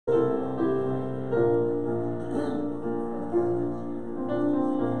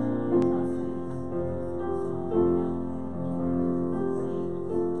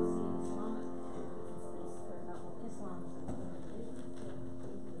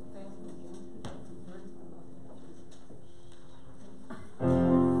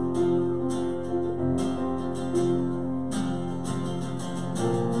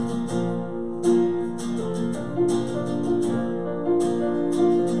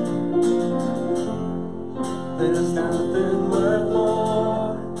There's nothing worth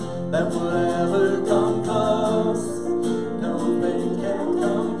more that will ever come close. No thing can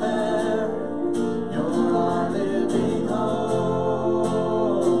compare. You're our living hope.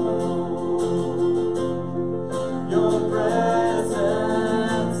 Your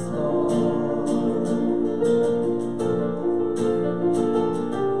presence, Lord.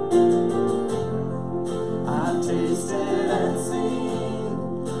 I've tasted and seen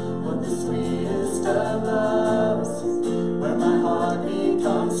what the sweetest of loves, where my heart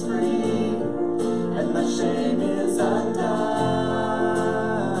becomes free and my shame is undone.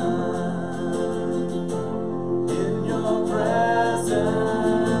 In your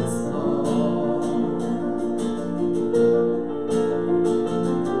presence, Lord.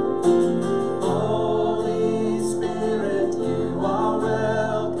 Holy Spirit, you are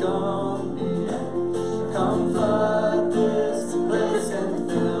welcome here. Come flood this place and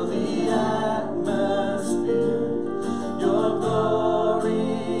fill the atmosphere. Your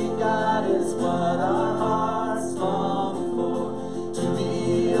glory, God, is what our hearts long for, to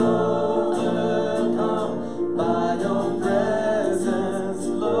be overcome by your presence,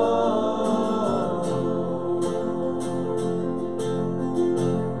 Lord.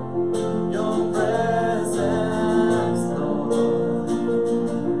 Your presence, Lord.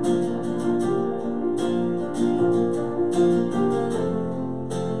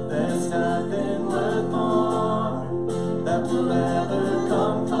 There's nothing worth more that will ever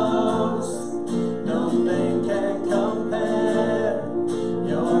come close. No thing can compare.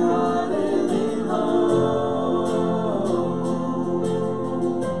 You're our living hope.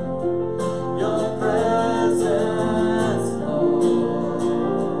 Your presence, Lord.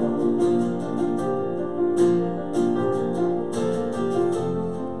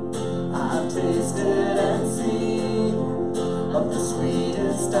 I've tasted and seen of the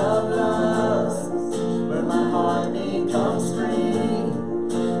sweetest of loves, where my heart becomes free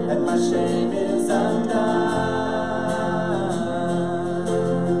and my shame is undone.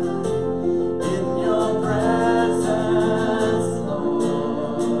 In your presence, Lord.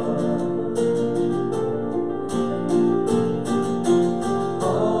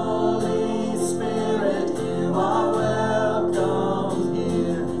 Holy Spirit, you are welcome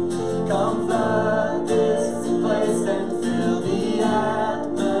here. Come flood this place and fill the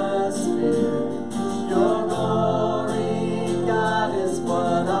atmosphere. Your glory, God, is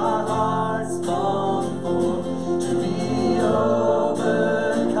what our hearts long for, to be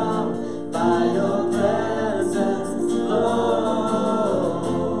overcome by your presence, Lord.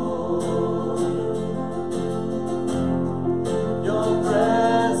 Your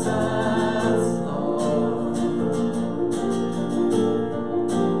presence, Lord.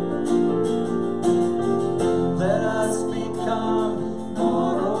 Let us become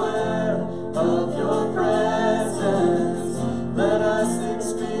more aware of your presence. Let us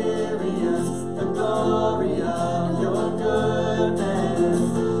experience the glory of your goodness.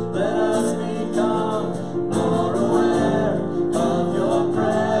 Let us become more aware of your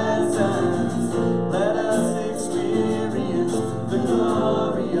presence. Let us experience the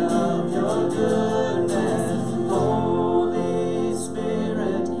glory of your goodness. Holy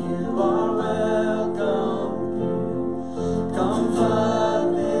Spirit, you are welcome. Come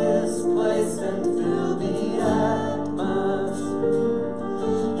flood this place and fill the atmosphere.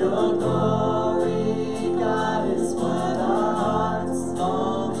 Your glory, God, is what our hearts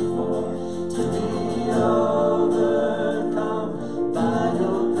long for, to be overcome by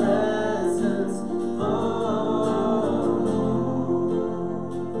your presence, Lord.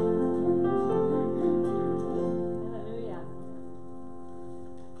 Hallelujah.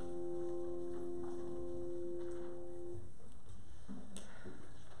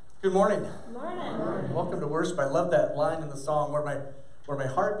 Good morning. Morning. Welcome to worship. I love that line in the song, where my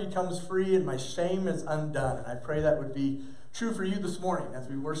heart becomes free and my shame is undone. And I pray that would be true for you this morning as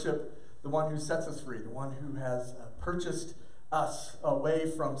we worship the one who sets us free, the one who has purchased us away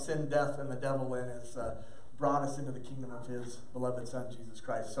from sin, death, and the devil, and has brought us into the kingdom of his beloved Son, Jesus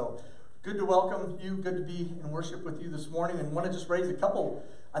Christ. So good to welcome you. Good to be in worship with you this morning. And want to just raise a couple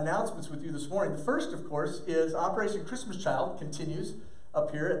announcements with you this morning. The first, of course, is Operation Christmas Child continues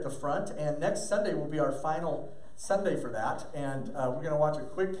up here at the front, and next Sunday will be our final Sunday for that, and we're going to watch a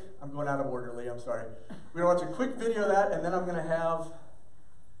quick, I'm going out of order, Lee, I'm sorry. We're going to watch a quick video of that, and then I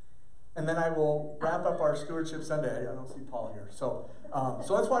will wrap up our Stewardship Sunday. I don't see Paul here. So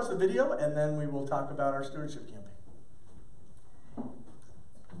let's watch the video, and then we will talk about our stewardship campaign.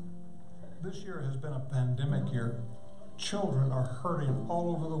 This year has been a pandemic year. Children are hurting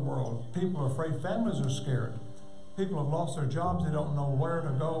all over the world. People are afraid. Families are scared. People have lost their jobs. They don't know where to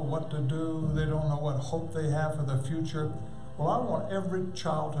go, what to do. They don't know what hope they have for the future. Well, I want every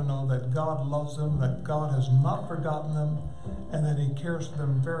child to know that God loves them, that God has not forgotten them, and that He cares for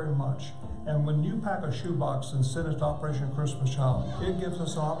them very much. And when you pack a shoebox and send it to Operation Christmas Child, it gives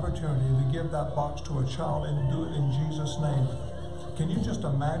us an opportunity to give that box to a child and do it in Jesus' name. Can you just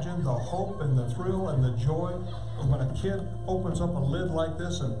imagine the hope and the thrill and the joy of when a kid opens up a lid like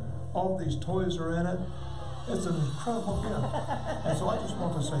this and all these toys are in it? It's an incredible gift. And so I just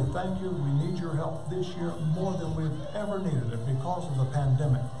want to say thank you. We need your help this year more than we've ever needed it because of the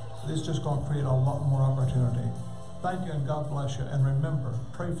pandemic. It's just going to create a lot more opportunity. Thank you and God bless you. And remember,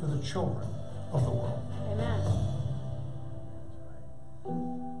 pray for the children of the world. Amen.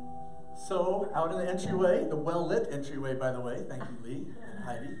 So, out in the entryway, the well-lit entryway, by the way, thank you, Lee, and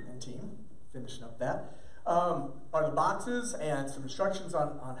Heidi, and team, finishing up that, are the boxes and some instructions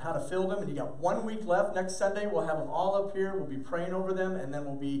on how to fill them. And you got 1 week left. Next Sunday, we'll have them all up here. We'll be praying over them, and then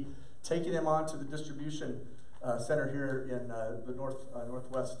we'll be taking them on to the distribution center here in the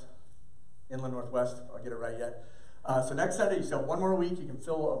northwest, inland northwest. I'll get it right yet. So next Sunday, you still have 1 more week. You can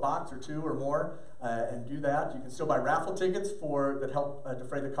fill a box or 2 or more and do that. You can still buy raffle tickets that help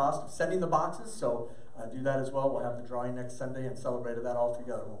defray the cost of sending the boxes. So do that as well. We'll have the drawing next Sunday and celebrate that all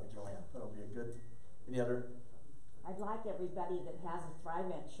together, won't we, Joanne? That'll be a good. Any other? I'd like everybody that has a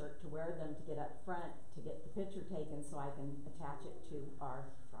Thrivent shirt to wear them to get up front to get the picture taken so I can attach it to our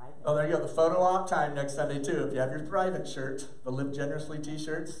Thrivent. Oh, there you go. The photo op time next Sunday, too. If you have your Thrivent shirt, the Live Generously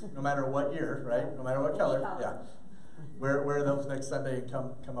t-shirts, no matter what year, right? No matter what color. Yeah. Wear those next Sunday and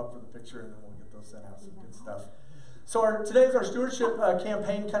come up for the picture, and then we'll get those sent out. Some good stuff. So today is our stewardship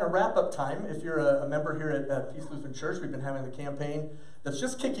campaign kind of wrap-up time. If you're a member here at Peace Lutheran Church, we've been having the campaign that's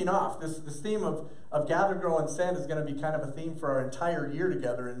just kicking off. This theme of gather, grow, and send is going to be kind of a theme for our entire year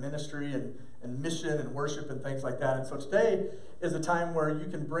together in ministry and mission and worship and things like that. And so today is a time where you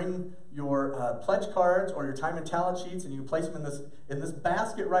can bring your pledge cards or your time and talent sheets, and you can place them in this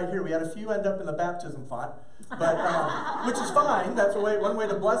basket right here. We had a few end up in the baptism font, but which is fine. That's one way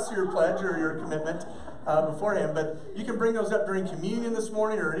to bless your pledge or your commitment beforehand. But you can bring those up during communion this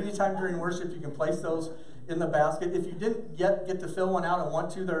morning or any time during worship. You can place those in the basket. If you didn't yet get to fill one out and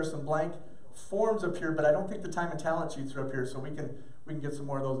want to, there are some blank forms up here, but I don't think the time and talent sheets are up here, so we can get some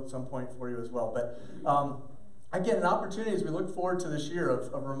more of those at some point for you as well. But again, an opportunity as we look forward to this year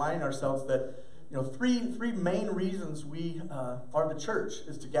of reminding ourselves that three main reasons we are the church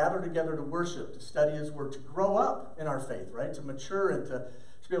is to gather together to worship, to study His Word, to grow up in our faith, right? To mature and to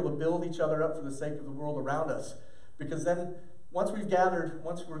be able to build each other up for the sake of the world around us. Because then once we've gathered,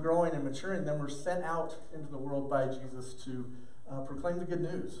 once we're growing and maturing, then we're sent out into the world by Jesus to proclaim the good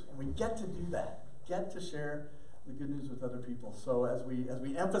news. And we get to do that, get to share the good news with other people. So as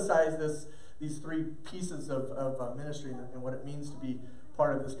we emphasize these 3 pieces of ministry and what it means to be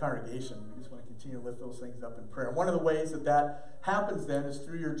part of this congregation, we just want to continue to lift those things up in prayer. And one of the ways that happens then is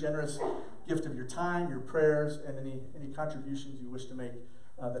through your generous gift of your time, your prayers, and any contributions you wish to make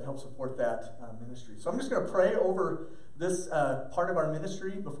that help support that ministry. So I'm just going to pray over this part of our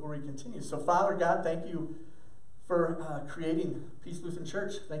ministry before we continue. So Father God, thank you for creating Peace Lutheran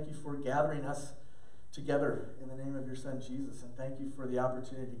Church. Thank you for gathering us together in the name of your Son, Jesus. And thank you for the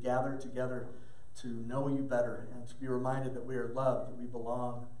opportunity to gather together to know you better and to be reminded that we are loved, that we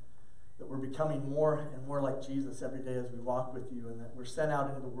belong, that we're becoming more and more like Jesus every day as we walk with you, and that we're sent out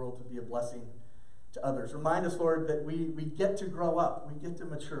into the world to be a blessing to others. Remind us, Lord, that we get to grow up, we get to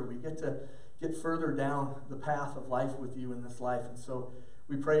mature, we get to get further down the path of life with you in this life. And so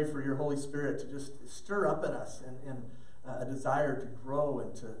we pray for your Holy Spirit to just stir up in us and a desire to grow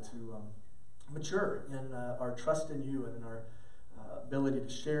and to mature in our trust in you and in our ability to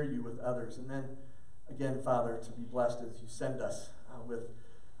share you with others. And then, again, Father, to be blessed as you send us with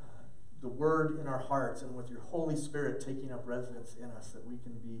the word in our hearts and with your Holy Spirit taking up residence in us, that we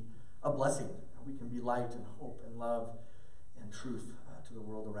can be a blessing. We can be light and hope and love and truth to the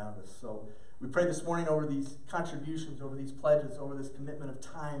world around us. So we pray this morning over these contributions, over these pledges, over this commitment of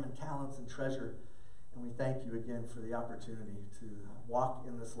time and talents and treasure. And we thank you again for the opportunity to walk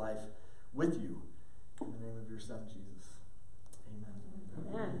in this life with you. In the name of your Son, Jesus.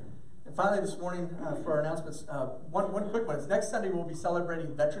 Amen. Amen. And finally this morning, for our announcements, one quick one. It's next Sunday we'll be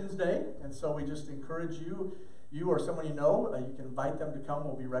celebrating Veterans Day. And so we just encourage you or someone you know, you can invite them to come.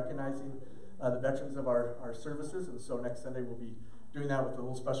 We'll be recognizing the veterans of our services. And so next Sunday we'll be doing that with a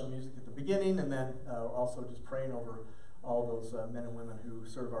little special music at the beginning, and then also just praying over all those men and women who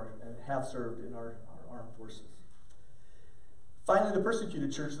serve and have served in our armed forces. Finally, the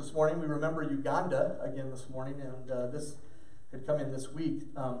persecuted church this morning. We remember Uganda again this morning, and this had come in this week.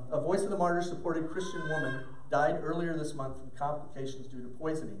 A Voice of the Martyrs supported Christian woman died earlier this month from complications due to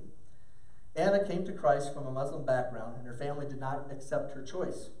poisoning. Anna came to Christ from a Muslim background, and her family did not accept her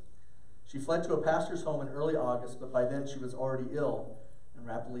choice. She fled to a pastor's home in early August, but by then she was already ill and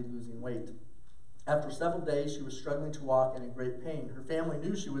rapidly losing weight. After several days, she was struggling to walk and in great pain. Her family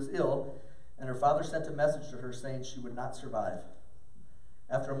knew she was ill, and her father sent a message to her saying she would not survive.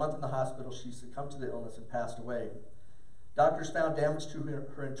 After a month in the hospital, she succumbed to the illness and passed away. Doctors found damage to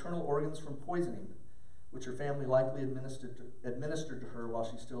her internal organs from poisoning, which her family likely administered to her while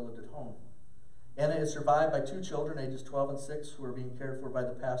she still lived at home. Anna is survived by 2 children, ages 12 and 6, who are being cared for by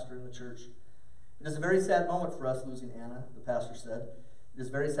the pastor in the church. It is a very sad moment for us losing Anna, the pastor said. It is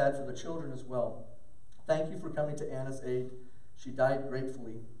very sad for the children as well. Thank you for coming to Anna's aid. She died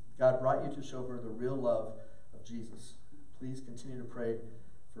gratefully. God brought you to show her the real love of Jesus. Please continue to pray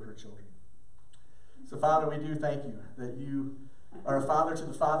for her children. So, Father, we do thank you that you are a father to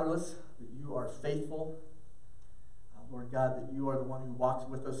the fatherless, that you are faithful. Lord God, that you are the one who walks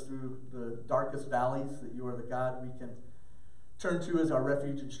with us through the darkest valleys, that you are the God we can turn to as our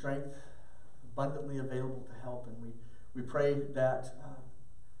refuge and strength, abundantly available to help. And we pray that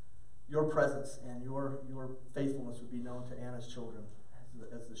your presence and your faithfulness would be known to Anna's children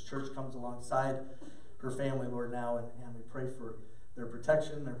as this church comes alongside her family, Lord, now. And we pray for their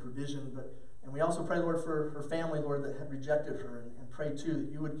protection, their provision. And we also pray, Lord, for her family, Lord, that had rejected her. And pray, too, that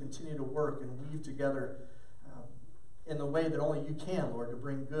you would continue to work and weave together in the way that only you can, Lord, to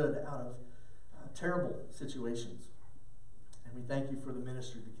bring good out of terrible situations. And we thank you for the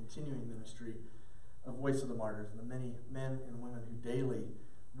ministry, the continuing ministry of Voice of the Martyrs, and the many men and women who daily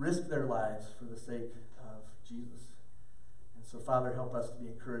risk their lives for the sake of Jesus. And so, Father, help us to be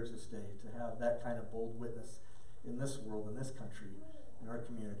encouraged this day, to have that kind of bold witness in this world, in this country, in our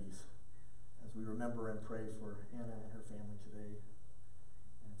communities, as we remember and pray for Anna and her family today.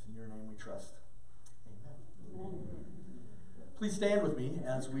 And it's in your name we trust. Amen. Please stand with me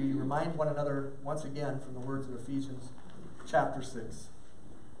as we remind one another once again from the words of Ephesians chapter 6.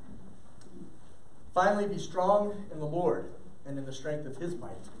 Finally, be strong in the Lord and in the strength of his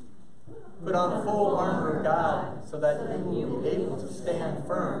might. Put on the full armor of God so that you will be able to stand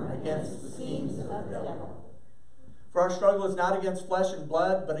firm against the schemes of the devil. For our struggle is not against flesh and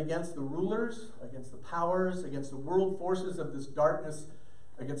blood, but against the rulers, against the powers, against the world forces of this darkness,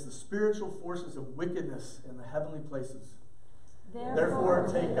 against the spiritual forces of wickedness in the heavenly places. Therefore,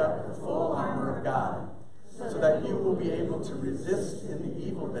 take up the full armor of God, so that you will be able to resist in the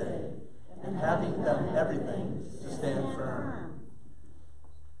evil day, and having done everything, to stand firm.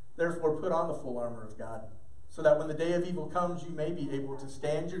 Therefore, put on the full armor of God, so that when the day of evil comes, you may be able to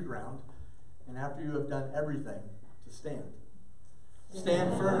stand your ground, and after you have done everything, to stand.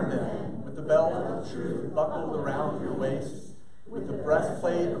 Stand firm then, with the belt of truth buckled around your waist, with the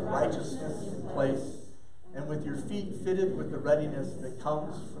breastplate of righteousness in place, and with your feet fitted with the readiness that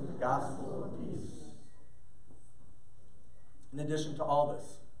comes from the gospel of peace. In addition to all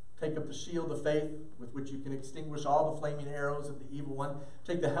this, take up the shield of faith with which you can extinguish all the flaming arrows of the evil one.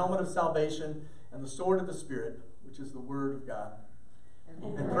 Take the helmet of salvation and the sword of the Spirit, which is the word of God.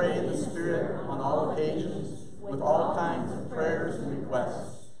 And pray in the Spirit on all occasions, with all kinds of prayers and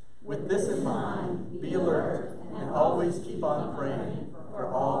requests. With this in mind, be alert and always keep on praying for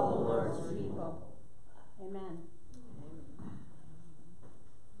all the Lord's people. Amen.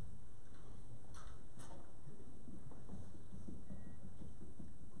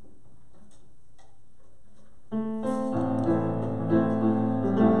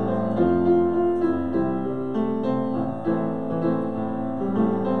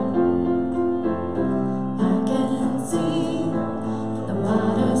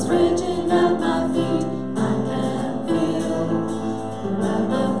 Raging at my feet, I can feel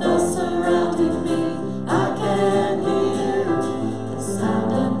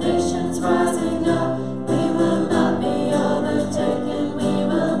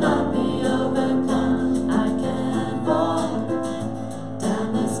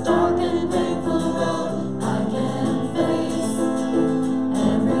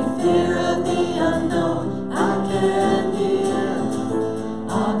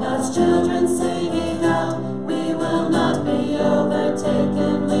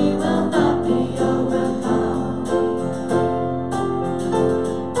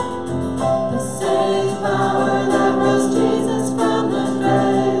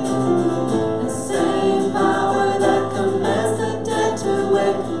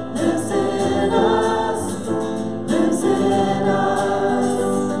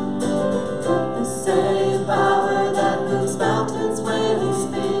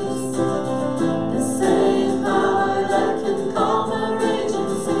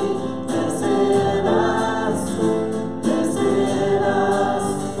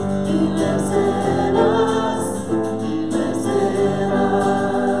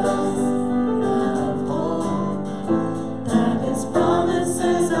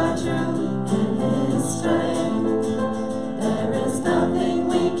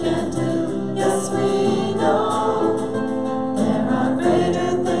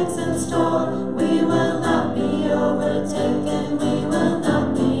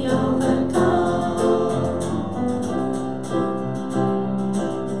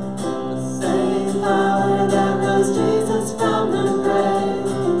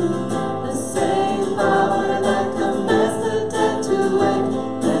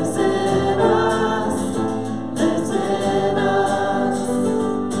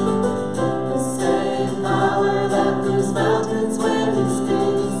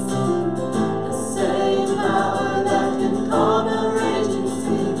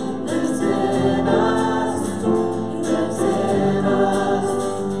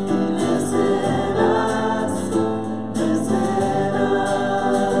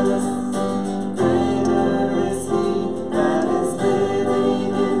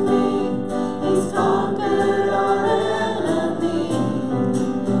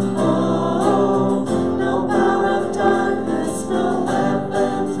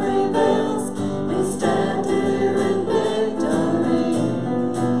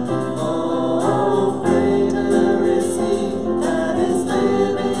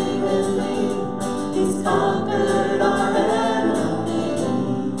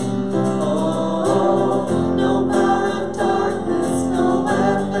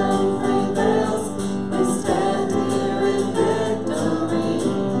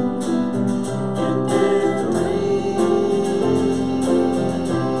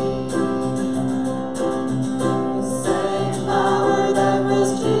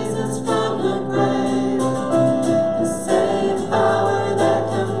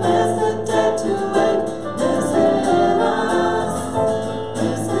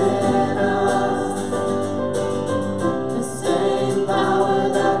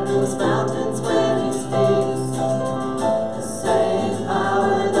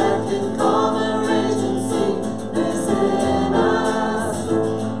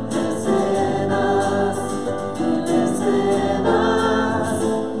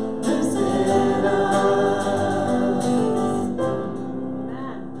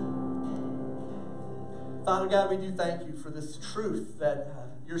Father God, we do thank you for this truth that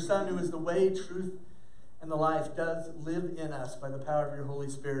your Son, who is the way, truth, and the life, does live in us by the power of your Holy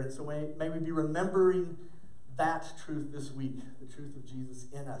Spirit. So may we be remembering that truth this week, the truth of Jesus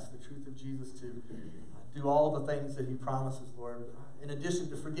in us, the truth of Jesus to do all the things that he promises, Lord. In addition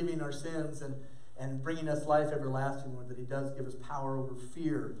to forgiving our sins and bringing us life everlasting, Lord, that he does give us power over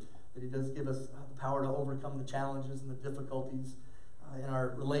fear, that he does give us the power to overcome the challenges and the difficulties in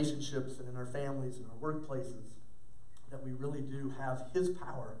our relationships and in our families and our workplaces, that we really do have his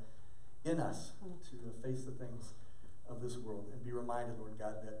power in us to face the things of this world and be reminded, Lord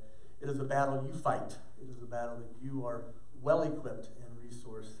God, that it is a battle you fight. It is a battle that you are well equipped and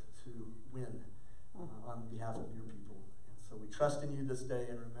resourced to win on behalf of your people. And so we trust in you this day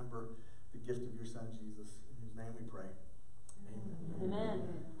and remember the gift of your Son, Jesus, in whose name we pray. Amen. Amen.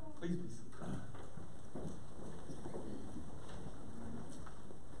 Please be seated.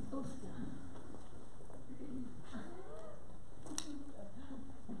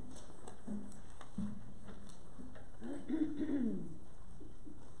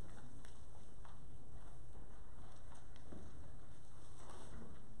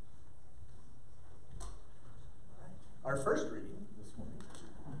 Our first reading this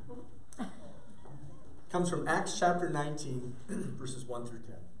morning comes from Acts chapter 19, verses 1 through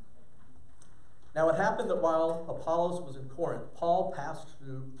 10. Now it happened that while Apollos was in Corinth, Paul passed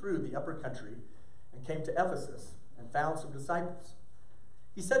through the upper country and came to Ephesus and found some disciples.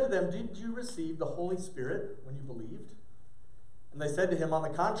 He said to them, "Did you receive the Holy Spirit when you believed?" And they said to him, "On the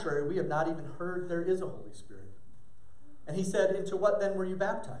contrary, we have not even heard there is a Holy Spirit." And he said, "Into what then were you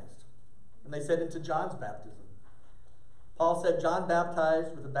baptized?" And they said, "Into John's baptism." Paul said, "John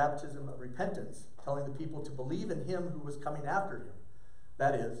baptized with a baptism of repentance, telling the people to believe in him who was coming after him,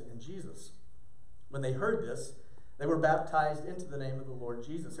 that is, in Jesus." When they heard this, they were baptized into the name of the Lord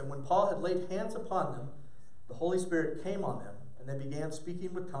Jesus. And when Paul had laid hands upon them, the Holy Spirit came on them, and they began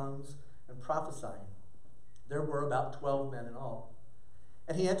speaking with tongues and prophesying. There were about 12 men in all.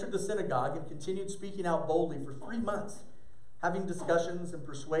 And he entered the synagogue and continued speaking out boldly for 3 months, having discussions and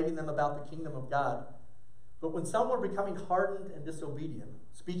persuading them about the kingdom of God. But when some were becoming hardened and disobedient,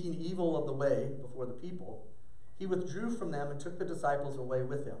 speaking evil of the way before the people, he withdrew from them and took the disciples away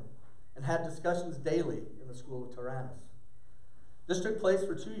with him, and had discussions daily in the school of Tyrannus. This took place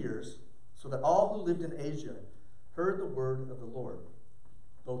for 2 years, so that all who lived in Asia heard the word of the Lord,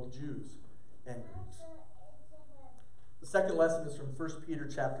 both Jews and Greeks. The second lesson is from 1 Peter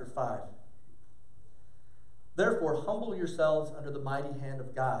chapter 5. Therefore, humble yourselves under the mighty hand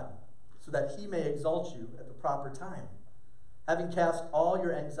of God, so that he may exalt you at the proper time, having cast all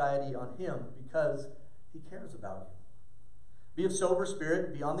your anxiety on him, because he cares about you. Be of sober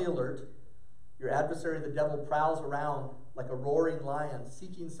spirit, be on the alert. Your adversary, the devil, prowls around like a roaring lion,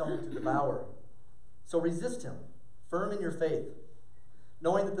 seeking someone to devour. So resist him, firm in your faith,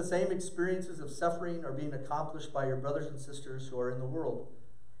 knowing that the same experiences of suffering are being accomplished by your brothers and sisters who are in the world.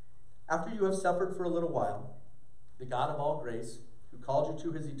 After you have suffered for a little while, the God of all grace, who called you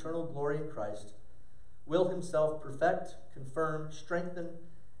to his eternal glory in Christ, will himself perfect, confirm, strengthen,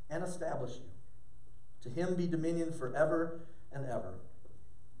 and establish you. To him be dominion forever and ever.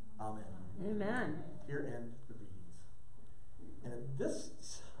 Amen. Amen. Here end the readings. And at this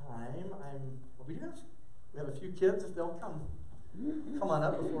time, we have a few kids. If they'll come on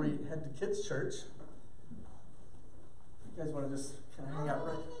up before we head to kids' church. You guys want to just kind of hang out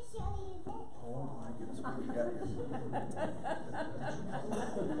right? Oh my goodness, what do we got here?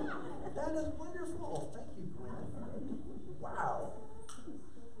 That is wonderful. Thank you, Gwen. Wow.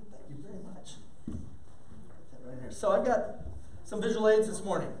 Thank you very much. Put that right here. So I've got some visual aids this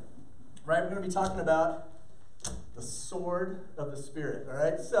morning. Right, we're going to be talking about the sword of the Spirit. All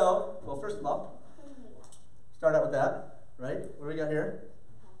right. So, well, first of all, start out with that. Right. What do we got here?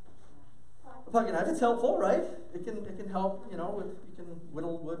 A pocket knife. It's helpful, right? It can help. You can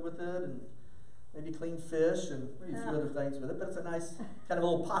whittle wood with it and maybe clean fish and maybe a few other things with it. But it's a nice kind of a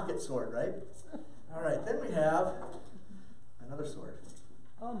little pocket sword, right? All right. Then we have another sword.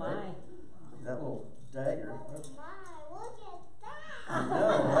 Oh my! Right? That little dagger. Look at that! I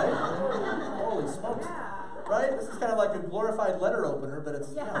know, right? Holy smokes! Right? This is kind of like a glorified letter opener, but it's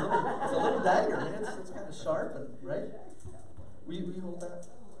it's a little dagger. I mean, it's kind of sharp, and right? Will you hold that?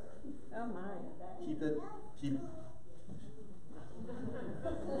 Oh my! Keep it.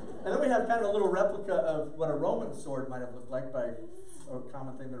 And then we have kind of a little replica of what a Roman sword might have looked like, by a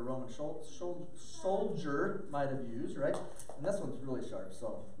common thing that a Roman soldier might have used, right? And this one's really sharp,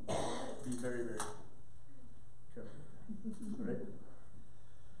 so be very, very careful. Right?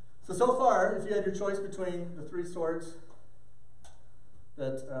 So far, if you had your choice between the 3 swords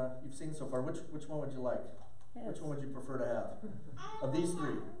that you've seen so far. Which one would you like? Yes. Which one would you prefer to have? Of these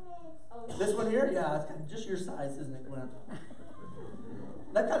three? Oh, This one here? Yeah, it's kind of just your size, isn't it, Gwen?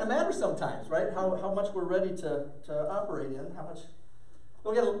 That kind of matters sometimes, right? How much we're ready to operate in. How much?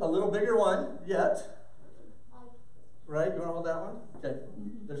 We'll get a little bigger one yet. Right? You want to hold that one? Okay.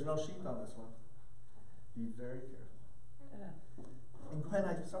 There's no sheath on this one. Be very careful. And Gwen,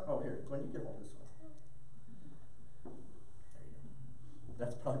 Gwen, you can hold this one. There you go.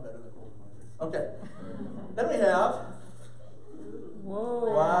 That's probably better than holding one of these. Okay. Then we have,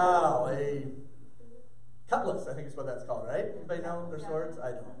 whoa. wow, a cutlass, I think is what that's called, right? Anybody know their swords?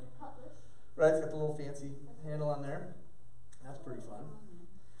 I don't. Right, it's got the little fancy handle on there. That's pretty fun.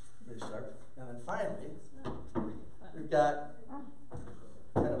 Very sharp. And then finally, we've got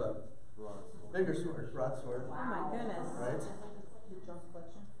kind of a bigger sword, broadsword. Oh my goodness. Right?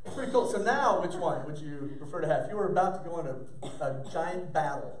 Pretty cool. So now, which one would you prefer to have? If you were about to go into a giant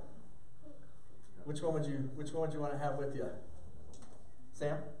battle, which one would you want to have with you?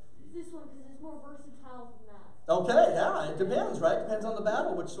 Sam? This one because it's more versatile than that. Okay, yeah, it depends, right? Depends on the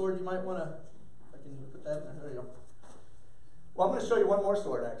battle, which sword you might want to. I can put that in there. There you go. Well, I'm going to show you one more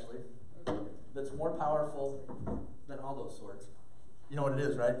sword, actually, that's more powerful than all those swords. You know what it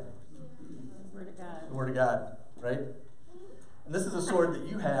is, right? Word of God. The Word of God, right? And this is a sword that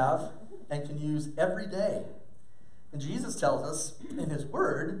you have and can use every day. And Jesus tells us in His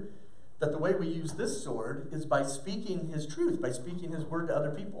Word that the way we use this sword is by speaking His truth, by speaking His Word to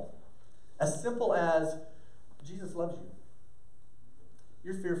other people. As simple as, Jesus loves you.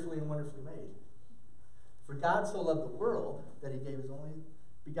 You're fearfully and wonderfully made. For God so loved the world that He gave His only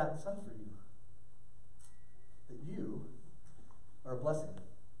begotten Son for you. That you are a blessing.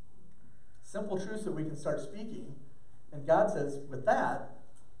 Simple truths that we can start speaking. And God says, with that,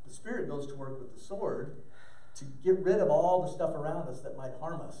 the Spirit goes to work with the sword to get rid of all the stuff around us that might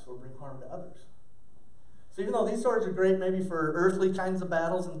harm us or bring harm to others. So even though these swords are great maybe for earthly kinds of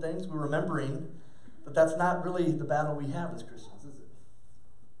battles and things, we're remembering that that's not really the battle we have as Christians, is it?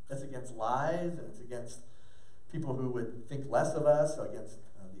 That's against lies, and it's against people who would think less of us, against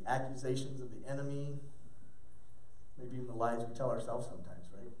the accusations of the enemy, maybe even the lies we tell ourselves sometimes,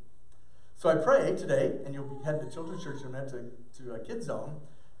 right? So I pray today, and you'll be heading to Children's Church in a minute to a Kids Zone.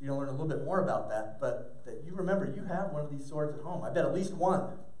 You'll learn a little bit more about that, but that you remember you have one of these swords at home. I bet at least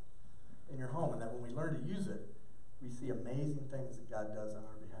one in your home, and that when we learn to use it, we see amazing things that God does on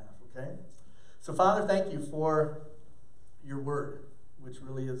our behalf, okay? So Father, thank you for your word, which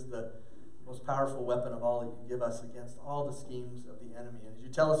really is the most powerful weapon of all that you give us against all the schemes of the enemy. And as you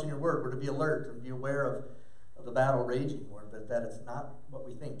tell us in your word, we're to be alert and be aware of the battle raging, Lord, but that it's not what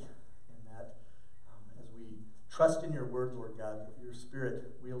we think. And that as we trust in your word, Lord God, that your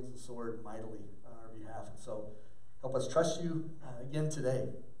Spirit wields the sword mightily on our behalf. And so help us trust you again today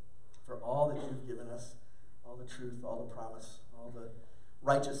for all that you've given us, all the truth, all the promise, all the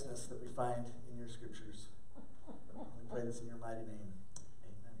righteousness that we find in your scriptures. We pray this in your mighty name.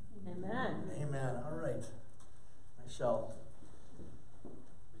 Amen. Amen. All right. I shall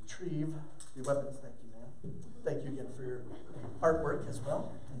retrieve the weapons. Thank you, ma'am. Thank you again for your artwork as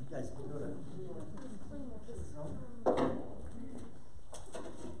well. You guys can go to.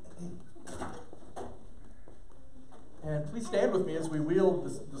 And please stand with me as we wield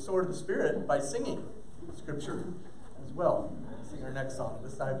the sword of the Spirit by singing scripture as well. Sing our next song,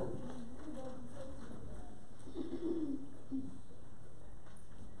 This I Believe.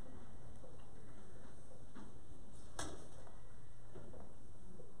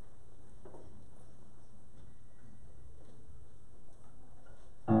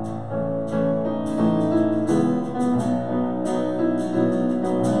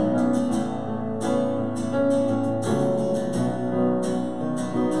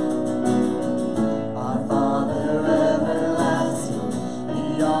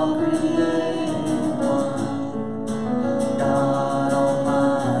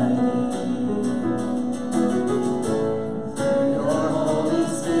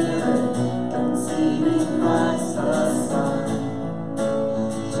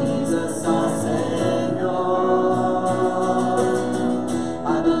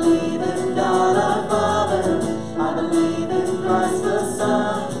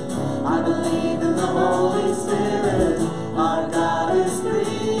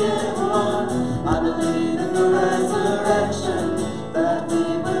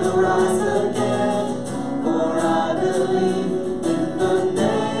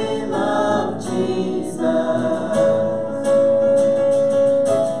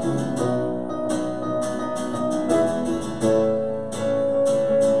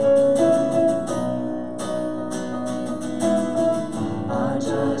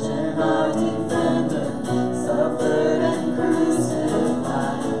 Virgin, our defender, suffered and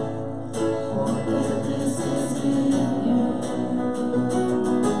crucified. Forgiveness is in you.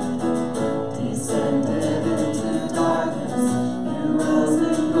 Descended into darkness, you rose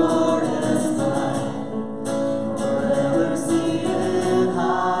in glorious light, forever seated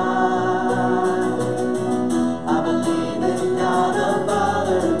high. I believe in God the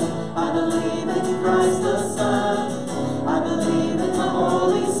Father, I believe in Christ the Son, I believe in the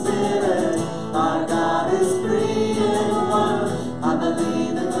Holy Spirit, our God is three in one. I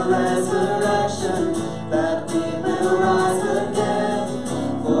believe in the resurrection, that we will rise again,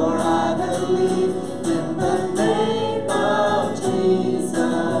 for I believe in the name of Jesus.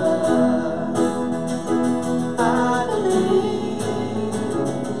 I believe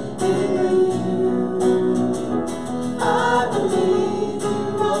in you. I believe you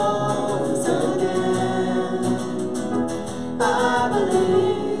rose again. I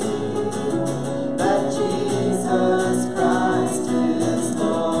believe that Jesus Christ is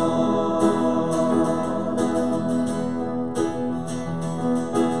Lord.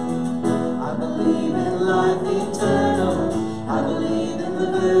 I believe in life eternal. I believe in the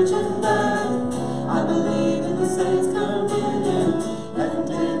virgin birth. I believe in the saints' communion and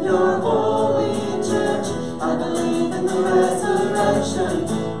in your holy church. I believe in the resurrection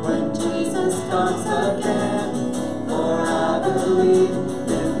when Jesus comes again. For I believe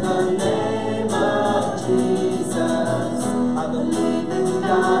in the name of Jesus. I believe in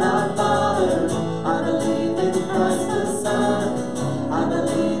God our Father. I believe in Christ the Son. I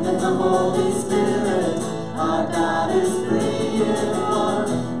believe in the Holy Spirit. Our God is three in one.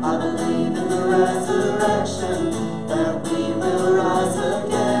 I believe in the resurrection, that we will rise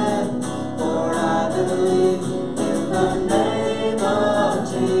again. For I believe in the name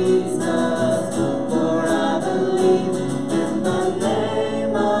of Jesus. For I believe in the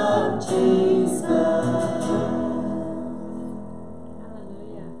name of Jesus.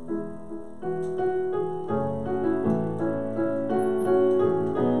 Hallelujah.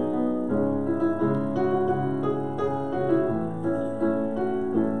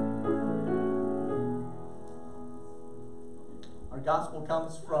 Our gospel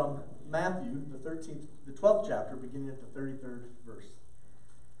comes from Matthew, the 12th chapter, beginning at the 33rd verse.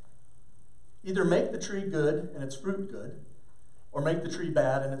 Either make the tree good and its fruit good, or make the tree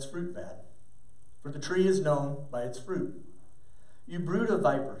bad and its fruit bad. For the tree is known by its fruit. You brood of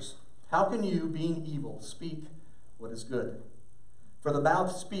vipers, how can you, being evil, speak what is good? For the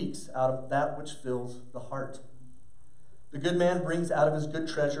mouth speaks out of that which fills the heart. The good man brings out of his good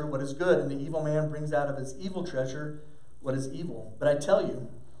treasure what is good, and the evil man brings out of his evil treasure what is evil. But I tell you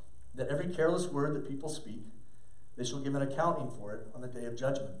that every careless word that people speak, they shall give an accounting for it on the day of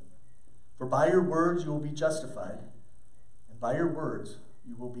judgment. For by your words you will be justified, and by your words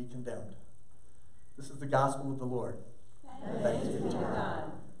you will be condemned. This is the gospel of the Lord. Thanks be to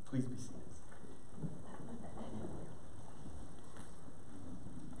God. Please be seated.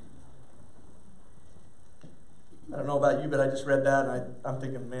 I don't know about you, but I just read that and I'm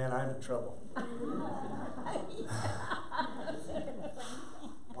thinking, man, I'm in trouble.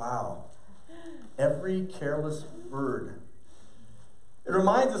 Wow. Every careless word. It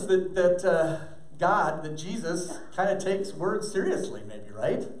reminds us that God, that Jesus, kind of takes words seriously, maybe,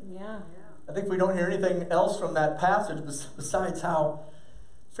 right? Yeah. I think we don't hear anything else from that passage besides how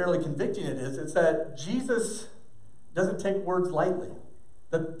fairly convicting it is. It's that Jesus doesn't take words lightly.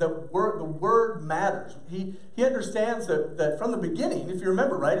 The word matters. He understands that from the beginning, if you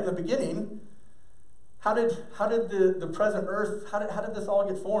remember, right, in the beginning, how did the present earth, how did this all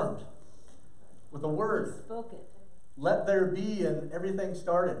get formed? With a word. He spoke it. Let there be, and everything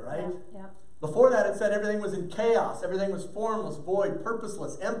started, right? Yeah. Before that, it said everything was in chaos. Everything was formless, void,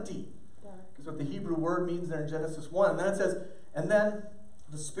 purposeless, empty. Because what the Hebrew word means there in Genesis 1. And then it says, and then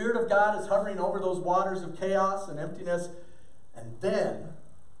the Spirit of God is hovering over those waters of chaos and emptiness. And then,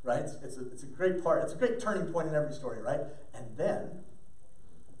 right, it's a great part. It's a great turning point in every story, right? And then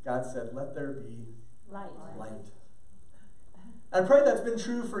God said, let there be light. I pray that's been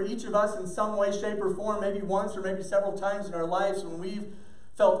true for each of us in some way, shape, or form, maybe once or maybe several times in our lives when we've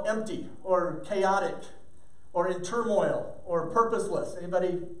felt empty or chaotic or in turmoil or purposeless.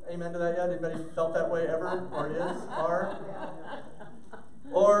 Anybody amen to that yet? Anybody felt that way ever? Or is? Are?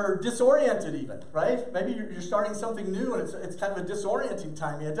 Or disoriented even, right? Maybe you're starting something new and it's kind of a disorienting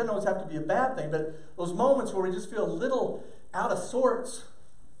time. It doesn't always have to be a bad thing, but those moments where we just feel a little out of sorts,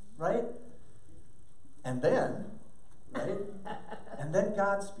 right? And then, right? And then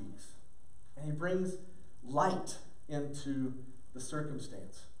God speaks. And he brings light into the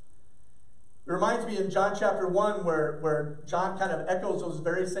circumstance. It reminds me in John chapter 1 where John kind of echoes those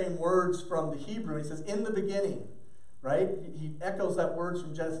very same words from the Hebrew. He says, in the beginning, right? He echoes that words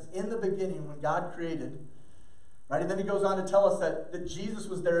from Genesis, in the beginning when God created, right? And then he goes on to tell us that Jesus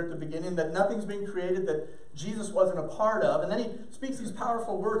was there at the beginning, that nothing's been created that Jesus wasn't a part of. And then he speaks these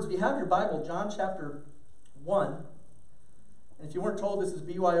powerful words. If you have your Bible, John chapter 1, and if you weren't told, this is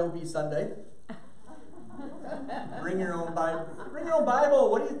BYOB Sunday. Bring your own Bible. Bring your own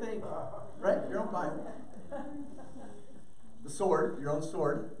Bible. What do you think? Right? Your own Bible. The sword, your own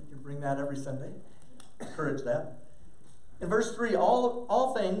sword. You can bring that every Sunday. Encourage that. In verse 3,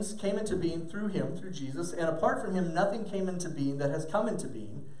 all things came into being through him, through Jesus, and apart from him nothing came into being that has come into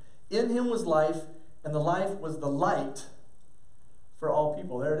being. In him was life, and the life was the light for all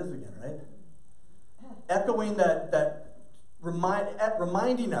people. There it is again, right? Echoing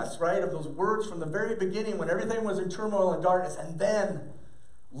reminding us, right, of those words from the very beginning when everything was in turmoil and darkness, and then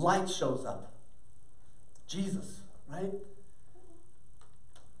light shows up. Jesus, right?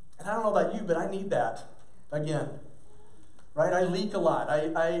 And I don't know about you, but I need that again. Right? I leak a lot.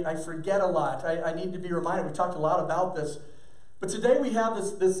 I forget a lot. I need to be reminded. We talked a lot about this. But today we have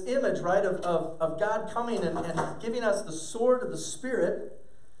this image, right, of God coming and giving us the sword of the Spirit,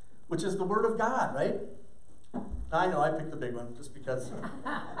 which is the Word of God, right? I know, I picked the big one just because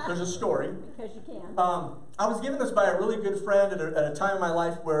there's a story. Because you can. I was given this by a really good friend at a time in my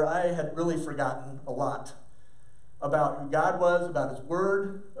life where I had really forgotten a lot about who God was, about His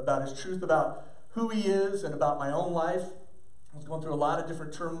Word, about His truth, about who He is, and about my own life. I was going through a lot of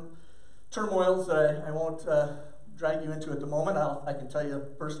different turmoils that I won't drag you into at the moment. I can tell you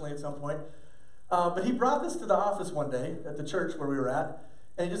personally at some point. But he brought this to the office one day at the church where we were at,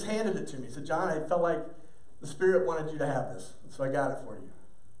 and he just handed it to me. He said, John, I felt like the Spirit wanted you to have this, so I got it for you.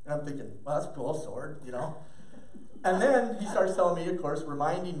 And I'm thinking, well, that's cool, sword, you know. And then he starts telling me, of course,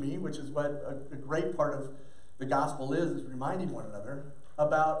 reminding me, which is what a great part of the gospel is reminding one another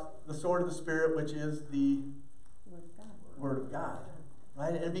about the sword of the Spirit, which is the Word of God,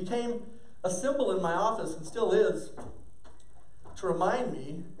 right? And it became a symbol in my office, and still is, to remind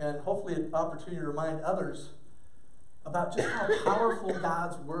me, and hopefully an opportunity to remind others, about just how powerful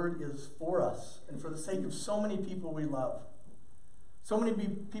God's Word is for us, and for the sake of so many people we love. So many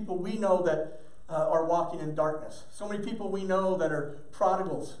people we know that are walking in darkness. So many people we know that are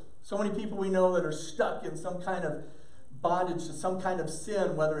prodigals. So many people we know that are stuck in some kind of bondage to some kind of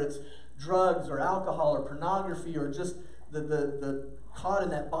sin, whether it's drugs or alcohol or pornography, or just the caught in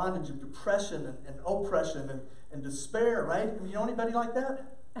that bondage of depression and oppression and despair, right? You know anybody like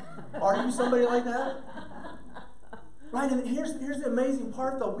that? Are you somebody like that? Right, and here's the amazing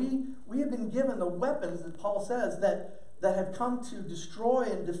part, though. We have been given the weapons that Paul says that have come to destroy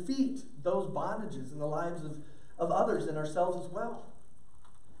and defeat those bondages in the lives of others and ourselves as well.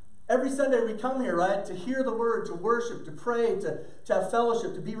 Every Sunday we come here, right, to hear the Word, to worship, to pray, to have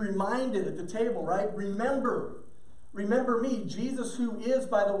fellowship, to be reminded at the table, right? Remember me, Jesus, who is,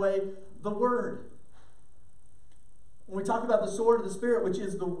 by the way, the Word. When we talk about the sword of the Spirit, which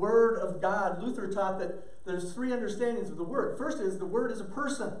is the Word of God, Luther taught that there's three understandings of the Word. First is the Word is a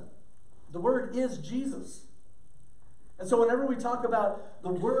person. The Word is Jesus. And so whenever we talk about the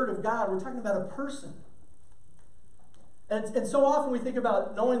Word of God, we're talking about a person. And so often we think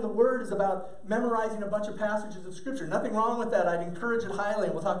about knowing the Word is about memorizing a bunch of passages of Scripture. Nothing wrong with that. I'd encourage it highly,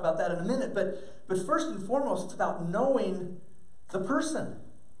 and we'll talk about that in a minute. But first and foremost, it's about knowing the person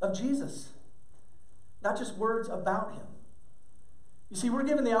of Jesus, not just words about Him. You see, we're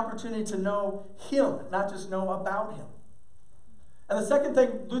given the opportunity to know Him, not just know about Him. And the second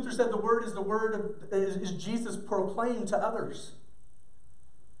thing, Luther said the Word is Jesus proclaimed to others.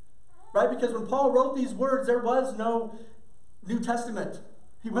 Right? Because when Paul wrote these words, there was no New Testament.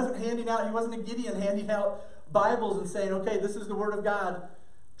 He wasn't a Gideon handing out Bibles and saying, okay, this is the Word of God,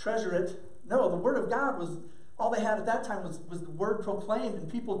 treasure it. No, the Word of God was, all they had at that time was the Word proclaimed, and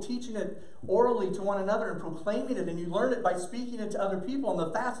people teaching it orally to one another and proclaiming it, and you learn it by speaking it to other people. And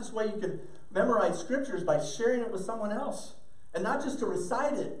the fastest way you can memorize Scripture is by sharing it with someone else. And not just to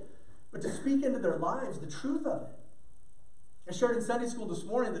recite it, but to speak into their lives the truth of it. I shared in Sunday school this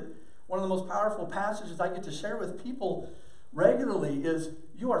morning that one of the most powerful passages I get to share with people regularly is,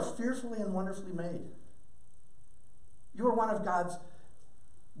 you are fearfully and wonderfully made. You are one of God's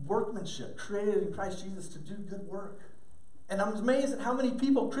workmanship, created in Christ Jesus to do good work. And I'm amazed at how many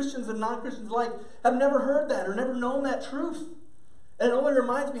people, Christians and non-Christians alike, have never heard that or never known that truth. And it only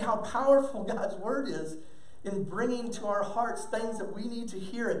reminds me how powerful God's Word is in bringing to our hearts things that we need to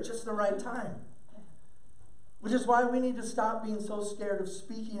hear at just the right time. Which is why we need to stop being so scared of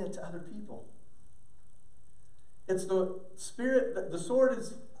speaking it to other people. It's the Spirit, the sword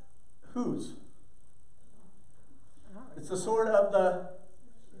is whose? It's the sword of the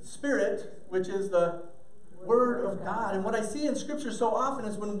Spirit, which is the Word of God. And what I see in Scripture so often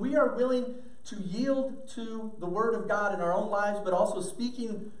is when we are willing to yield to the Word of God in our own lives, but also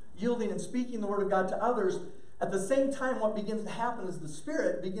yielding and speaking the Word of God to others, at the same time what begins to happen is the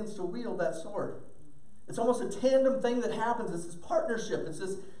Spirit begins to wield that sword. It's almost a tandem thing that happens. It's this partnership. It's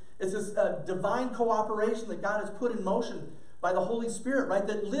this divine cooperation that God has put in motion by the Holy Spirit, right?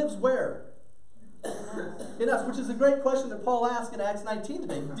 That lives where? In us, which is a great question that Paul asked in Acts 19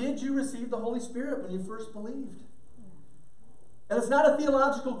 today. Did you receive the Holy Spirit when you first believed? And it's not a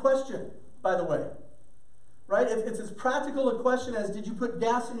theological question, by the way. Right? It's as practical a question as, did you put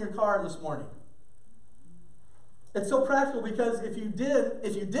gas in your car this morning? It's so practical because if you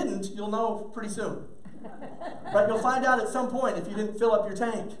didn't, you'll know pretty soon. Right? You'll find out at some point if you didn't fill up your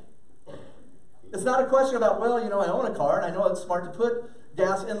tank. It's not a question about, well, I own a car and I know it's smart to put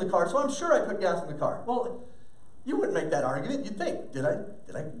gas in the car, so I'm sure I put gas in the car. Well, you wouldn't make that argument. You'd think, did I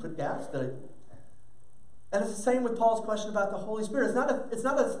put gas? And it's the same with Paul's question about the Holy Spirit. It's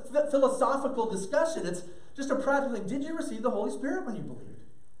not a philosophical discussion. It's just a practical thing. Did you receive the Holy Spirit when you believed?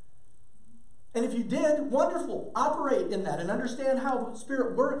 And if you did, wonderful. Operate in that and understand how the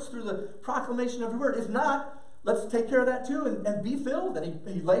Spirit works through the proclamation of your word. If not, let's take care of that too and be filled. And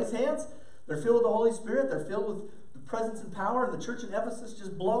he lays hands. They're filled with the Holy Spirit. They're filled with the presence and power. And the church in Ephesus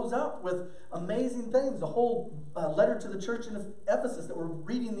just blows up with amazing things. The whole letter to the church in Ephesus that we're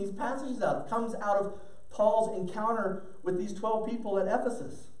reading these passages out of comes out of Paul's encounter with these 12 people at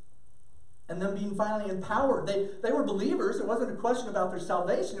Ephesus. And them being finally empowered. They were believers. It wasn't a question about their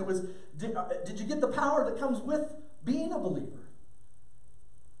salvation. It was, did you get the power that comes with being a believer?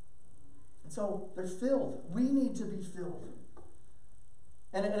 And so they're filled. We need to be filled.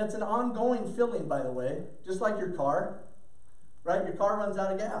 And it's an ongoing filling, by the way. Just like your car. Right? Your car runs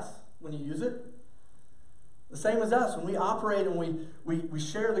out of gas when you use it. The same as us. When we operate and we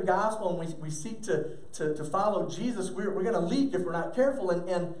share the gospel and we seek to follow Jesus, we're going to leak if we're not careful.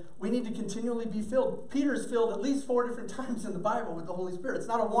 And we need to continually be filled. Peter's filled at least 4 different times in the Bible with the Holy Spirit. It's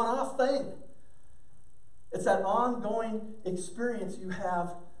not a one-off thing. It's that ongoing experience you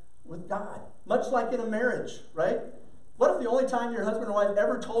have with God. Much like in a marriage, right? What if the only time your husband or wife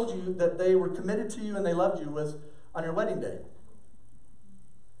ever told you that they were committed to you and they loved you was on your wedding day?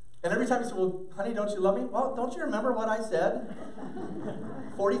 And every time you say, well, honey, don't you love me? Well, don't you remember what I said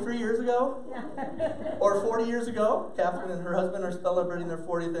 43 years ago? Or 40 years ago? Catherine and her husband are celebrating their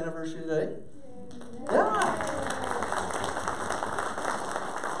 40th anniversary today. Yeah.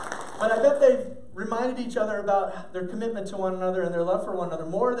 But I bet they've reminded each other about their commitment to one another and their love for one another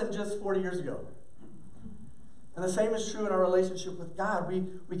more than just 40 years ago. And the same is true in our relationship with God.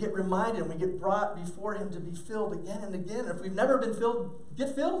 We get reminded and we get brought before Him to be filled again and again. If we've never been filled,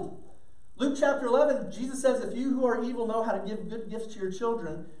 get filled. Luke chapter 11, Jesus says, if you who are evil know how to give good gifts to your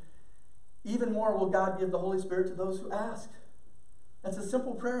children, even more will God give the Holy Spirit to those who ask. That's a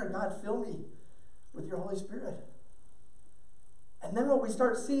simple prayer. God, fill me with your Holy Spirit. And then what we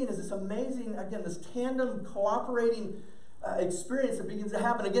start seeing is this amazing, again, this tandem cooperating experience that begins to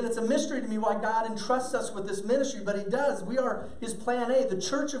happen. Again, it's a mystery to me why God entrusts us with this ministry, but He does. We are His plan A. The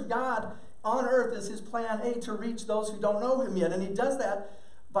church of God on earth is His plan A to reach those who don't know Him yet. And He does that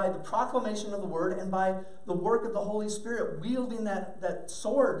by the proclamation of the Word and by the work of the Holy Spirit, wielding that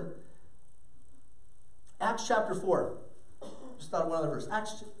sword. Acts chapter 4. Just thought of one other verse.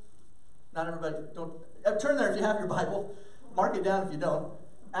 Not everybody, don't turn there if you have your Bible. Mark it down if you don't.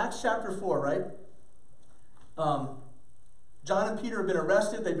 Acts chapter 4, right? John and Peter have been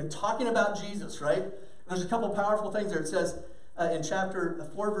arrested. They've been talking about Jesus, right? And there's a couple powerful things there. It says in chapter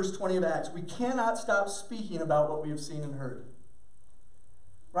 4, verse 20 of Acts, we cannot stop speaking about what we have seen and heard.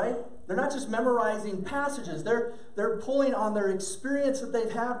 Right? They're not just memorizing passages. They're pulling on their experience that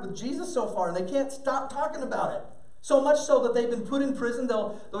they've had with Jesus so far, and they can't stop talking about it. So much so that they've been put in prison.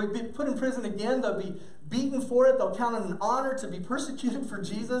 They'll be put in prison again. They'll be beaten for it. They'll count it an honor to be persecuted for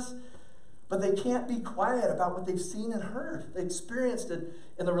Jesus. But they can't be quiet about what they've seen and heard. They experienced it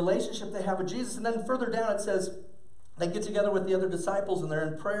in the relationship they have with Jesus. And then further down it says, they get together with the other disciples and they're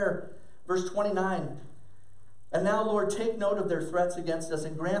in prayer. Verse 29. And now, Lord, take note of their threats against us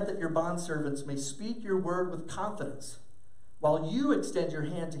and grant that your bondservants may speak your word with confidence, while you extend your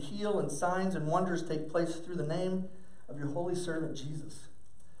hand to heal and signs and wonders take place through the name of your holy servant Jesus.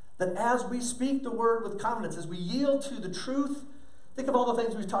 That as we speak the word with confidence, as we yield to the truth, think of all the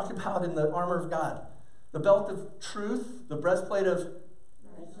things we've talked about in the armor of God. The belt of truth, the breastplate of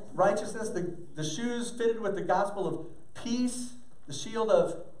righteousness, the shoes fitted with the gospel of peace, the shield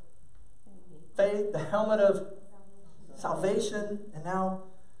of faith, the helmet of salvation, and now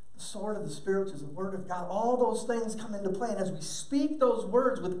the the sword of the Spirit, which is the Word of God. All those things come into play. And as we speak those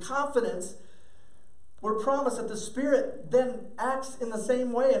words with confidence, we're promised that the Spirit then acts in the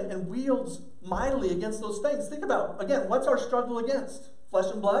same way and wields mightily against those things. Think about, again, what's our struggle against?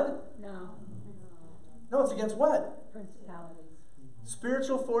 Flesh and blood? No, it's against what? Principalities.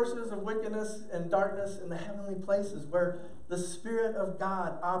 Spiritual forces of wickedness and darkness in the heavenly places where the Spirit of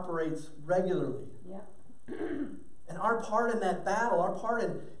God operates regularly. Yep. And our part in that battle, our part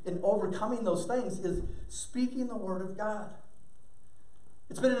in overcoming those things is speaking the Word of God.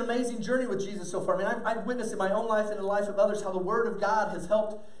 It's been an amazing journey with Jesus so far. I mean, I've witnessed in my own life and in the life of others how the Word of God has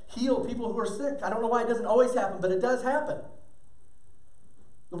helped heal people who are sick. I don't know why it doesn't always happen, but it does happen.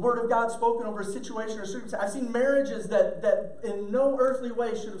 The Word of God spoken over a situation or circumstance. I've seen marriages that in no earthly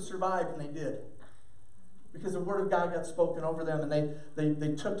way should have survived, and they did. Because the Word of God got spoken over them, and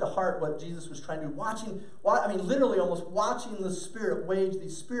they took to heart what Jesus was trying to do. Literally almost watching the Spirit wage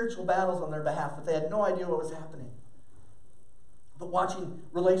these spiritual battles on their behalf, but they had no idea what was happening. But watching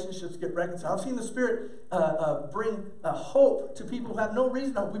relationships get reconciled. I've seen the Spirit bring hope to people who have no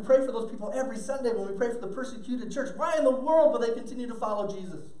reason to hope. We pray for those people every Sunday when we pray for the persecuted church. Why in the world will they continue to follow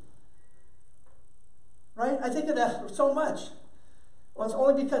Jesus? Right? I think of that so much. Well, it's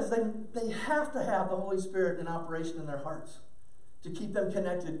only because they have to have the Holy Spirit in operation in their hearts to keep them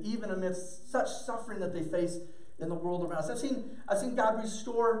connected, even amidst such suffering that they face in the world around us. I've seen God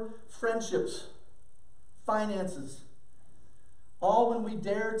restore friendships, finances, all when we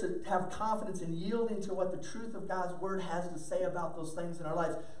dare to have confidence in yielding to what the truth of God's Word has to say about those things in our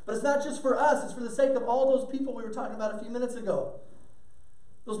lives. But it's not just for us. It's for the sake of all those people we were talking about a few minutes ago.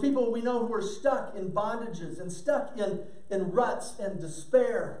 Those people we know who are stuck in bondages and stuck in ruts and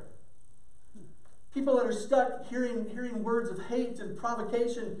despair. People that are stuck hearing words of hate and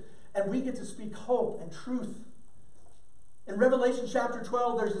provocation, and we get to speak hope and truth. In Revelation chapter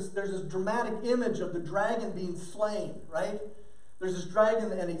 12, there's this dramatic image of the dragon being slain, right? There's this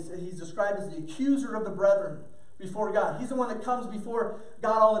dragon, and he's described as the accuser of the brethren before God. He's the one that comes before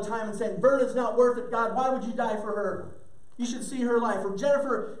God all the time and saying, Vernon's not worth it, God. Why would you die for her? You should see her life. Or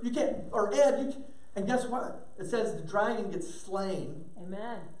Jennifer, you can't, or Ed, you can't. And guess what? It says the dragon gets slain.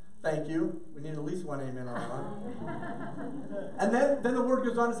 Amen. Thank you. We need at least one amen on that one. And then the word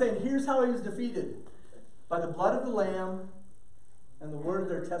goes on to say, and here's how he was defeated. By the blood of the Lamb and the word of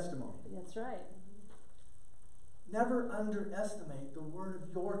their testimony. That's right. Never underestimate the word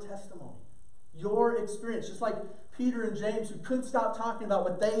of your testimony, your experience. Just like Peter and James, who couldn't stop talking about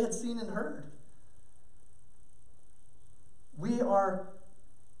what they had seen and heard. We are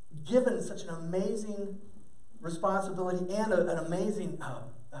given such an amazing responsibility and an amazing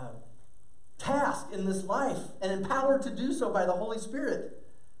task in this life, and empowered to do so by the Holy Spirit,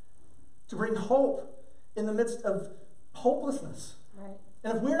 to bring hope in the midst of hopelessness. Right.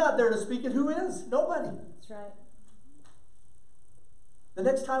 And if we're not there to speak it, who is? Nobody. That's right. The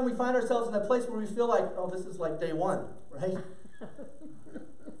next time we find ourselves in a place where we feel like, oh, this is like day one, right?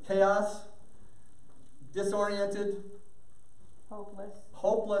 Chaos, disoriented,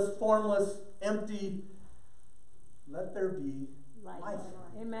 hopeless, formless, empty. Let there be life.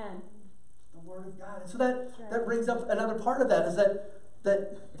 Amen. The Word of God. And so that brings up another part of that, is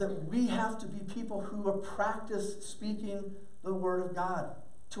that we have to be people who practice speaking the Word of God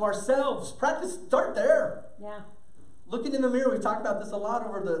to ourselves. Start there. Yeah. Looking in the mirror, we've talked about this a lot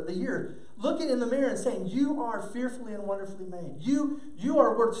over the year. Looking in the mirror and saying, you are fearfully and wonderfully made. You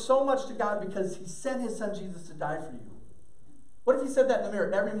are worth so much to God because He sent His Son Jesus to die for you. What if you said that in the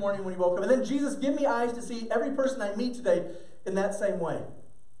mirror every morning when you woke up? And then, Jesus, give me eyes to see every person I meet today in that same way.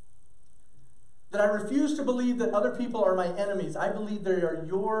 That I refuse to believe that other people are my enemies. I believe they are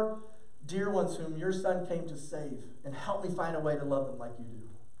your dear ones whom your Son came to save. And help me find a way to love them like you do.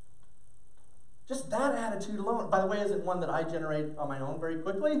 Just that attitude alone, by the way, isn't one that I generate on my own very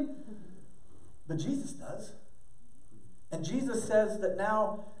quickly. But Jesus does. And Jesus says that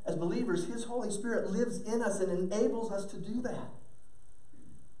now, as believers, His Holy Spirit lives in us and enables us to do that.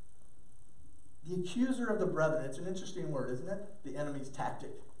 The accuser of the brethren. It's an interesting word, isn't it? The enemy's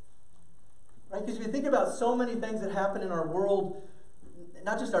tactic. Right? Because if you think about so many things that happen in our world,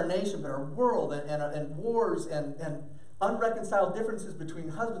 not just our nation, but our world, and wars, and unreconciled differences between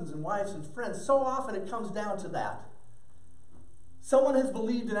husbands and wives and friends, so often it comes down to that. Someone has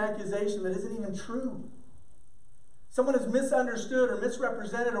believed an accusation that isn't even true. Someone has misunderstood or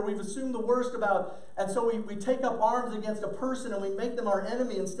misrepresented, or we've assumed the worst about, and so we take up arms against a person and we make them our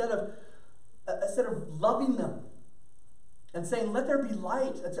enemy instead of loving them and saying, let there be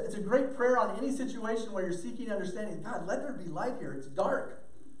light. It's a great prayer on any situation where you're seeking understanding. God, let there be light here. It's dark.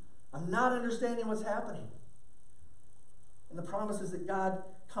 I'm not understanding what's happening. And the promise is that God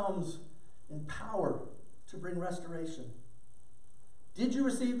comes in power to bring restoration. Did you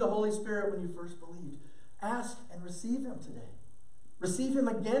receive the Holy Spirit when you first believed? Ask and receive him today. Receive him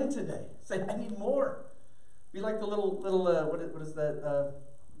again today. Say, I need more. Be like the little what is that?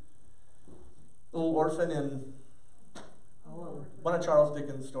 Little orphan in one of Charles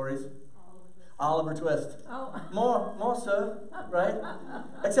Dickens' stories. Oliver Twist. Oh. More, sir, right?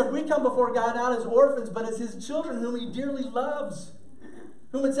 Except we come before God not as orphans, but as his children whom he dearly loves.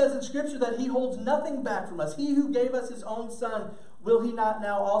 Whom it says in Scripture that he holds nothing back from us. He who gave us his own son, will he not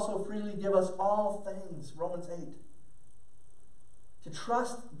now also freely give us all things? Romans 8. To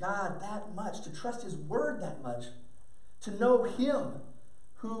trust God that much, to trust his word that much, to know him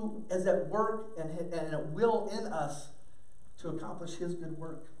who is at work and at will in us to accomplish his good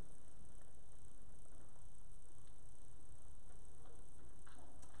work.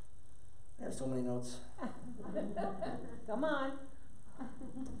 I have so many notes. Come on.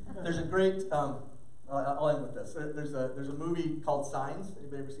 There's a great, I'll end with this. There's a movie called Signs.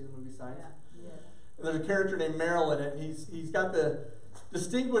 Anybody ever seen the movie Signs? Yeah. And there's a character named Merrill in it. And he's got the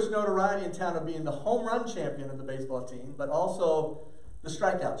distinguished notoriety in town of being the home run champion of the baseball team, but also the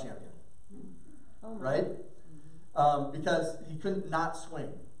strikeout champion. Oh my. Right? Because he couldn't not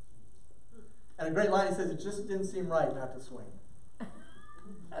swing. And a great line, he says, it just didn't seem right not to swing.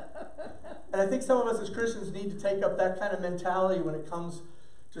 And I think some of us as Christians need to take up that kind of mentality when it comes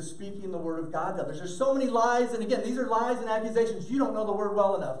to speaking the word of God to others. There's so many lies, and again, these are lies and accusations. You don't know the word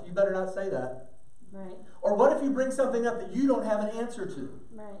well enough. You better not say that. Right. Or what if you bring something up that you don't have an answer to?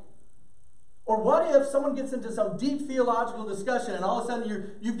 Right. Or what if someone gets into some deep theological discussion and all of a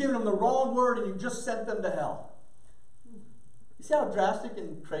sudden you've given them the wrong word and you've just sent them to hell? You see how drastic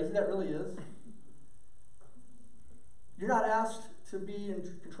and crazy that really is? You're not asked to be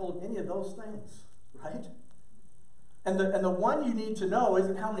in control of any of those things, right? And the one you need to know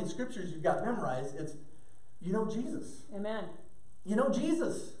isn't how many scriptures you've got memorized. It's, you know Jesus. Amen. You know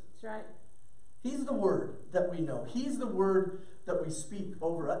Jesus. That's right. He's the word that we know. He's the word that we speak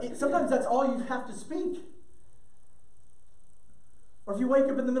over us. Sometimes that's all you have to speak. Or if you wake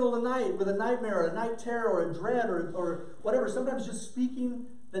up in the middle of the night with a nightmare or a night terror or a dread or whatever, sometimes just speaking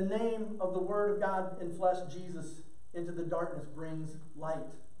the name of the word of God in flesh, Jesus, into the darkness brings light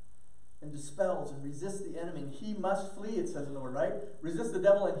and dispels and resists the enemy. And he must flee, it says in the word, right? Resist the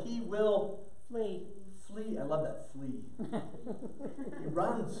devil and he will Flee. flee. I love that, flee. He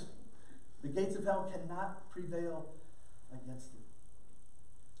runs. The gates of hell cannot prevail against it.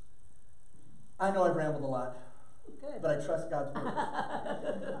 I know I've rambled a lot, Good. but I trust God's word.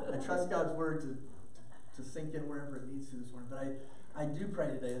 I trust God's word to sink in wherever it needs to this morning. But I do pray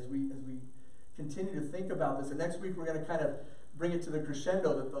today as we continue to think about this. And next week we're going to kind of bring it to the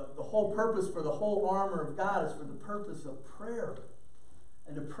crescendo that the whole purpose for the whole armor of God is for the purpose of prayer.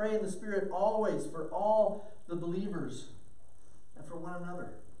 And to pray in the Spirit always for all the believers and for one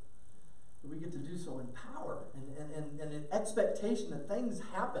another. That we get to do so in power and in expectation that things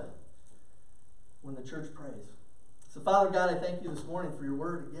happen when the church prays. So Father God, I thank you this morning for your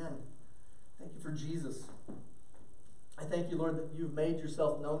word again. Thank you for Jesus. I thank you, Lord, that you've made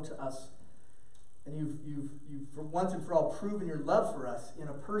yourself known to us. And you've for once and for all proven your love for us in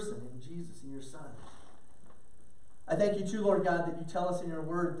a person, in Jesus, in your Son. I thank you too, Lord God, that you tell us in your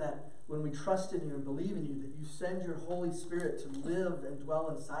word that when we trust in you and believe in you, that you send your Holy Spirit to live and dwell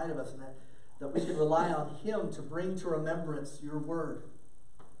inside of us, and that we can rely on him to bring to remembrance your word.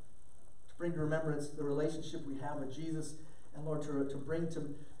 To bring to remembrance the relationship we have with Jesus, and Lord, to bring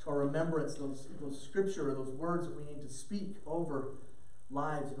to our remembrance those scripture or those words that we need to speak over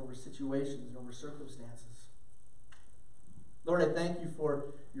lives and over situations and over circumstances. Lord, I thank you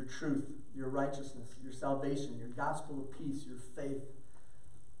for your truth, your righteousness, your salvation, your gospel of peace, your faith,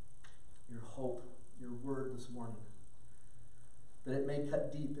 your hope, your word this morning. That it may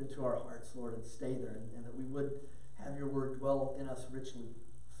cut deep into our hearts, Lord, and stay there, and that we would have your word dwell in us richly,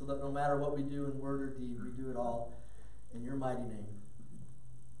 so that no matter what we do in word or deed, we do it all in your mighty name.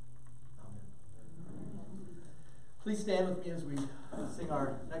 Please stand with me as we sing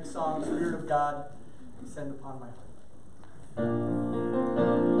our next song, Spirit of God, Descend Upon My Heart.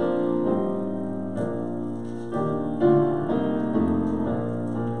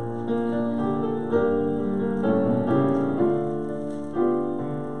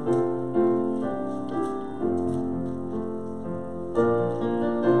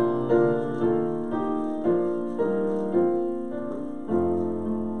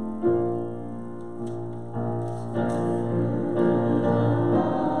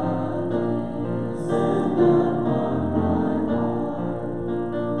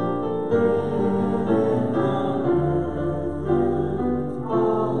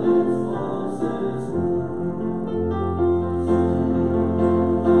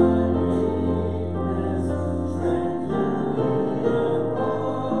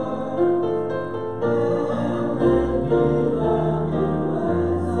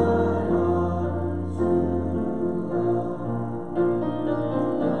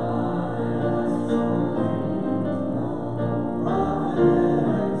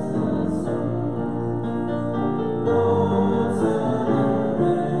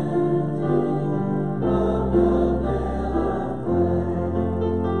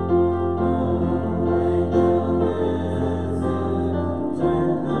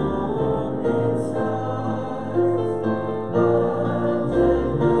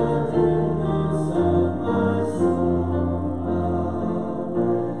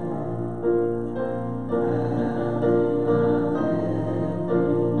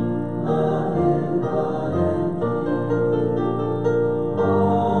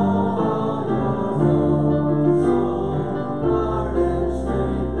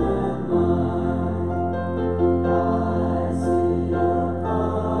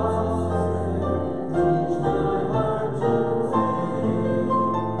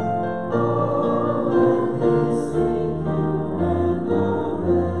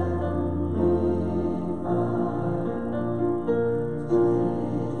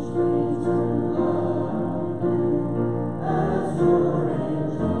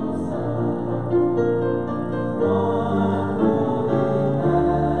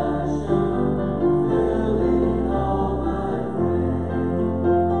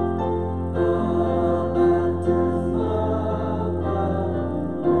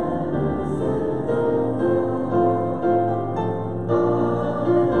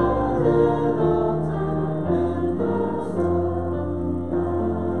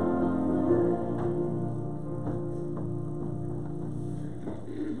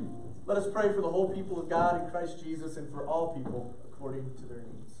 God in Christ Jesus and for all people according to their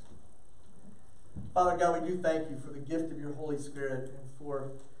needs. Father God, we do thank you for the gift of your Holy Spirit and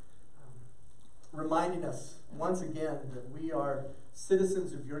for reminding us once again that we are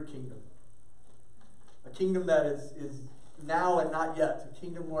citizens of your kingdom. A kingdom that is now and not yet. A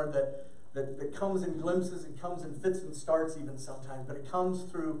kingdom, Lord, that comes in glimpses and comes in fits and starts even sometimes, but it comes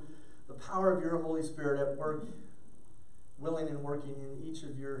through the power of your Holy Spirit at work, willing and working in each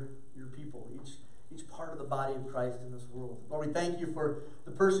of your people, each part of the body of Christ in this world. Lord, we thank you for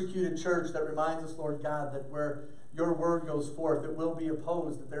the persecuted church that reminds us, Lord God, that where your word goes forth, it will be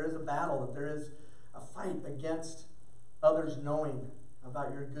opposed, that there is a battle, that there is a fight against others knowing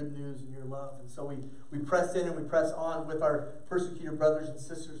about your good news and your love. And so we press in and we press on with our persecuted brothers and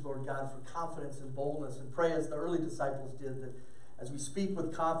sisters, Lord God, for confidence and boldness, and pray as the early disciples did, that as we speak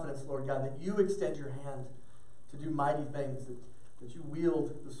with confidence, Lord God, that you extend your hand to do mighty things, that you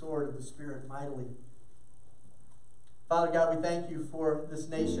wield the sword of the Spirit mightily. Father God, we thank you for this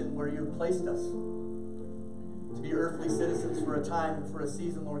nation where you have placed us to be earthly citizens for a time and for a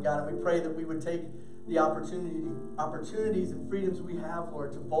season, Lord God. And we pray that we would take the opportunities and freedoms we have,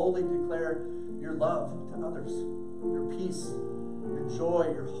 Lord, to boldly declare your love to others, your peace, your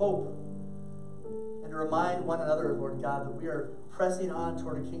joy, your hope, and to remind one another, Lord God, that we are pressing on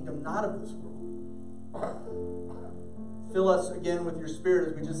toward a kingdom not of this world. Fill us again with your Spirit,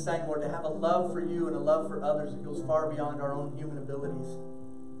 as we just sang, Lord, to have a love for you and a love for others that goes far beyond our own human abilities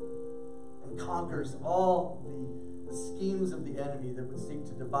and conquers all the schemes of the enemy that would seek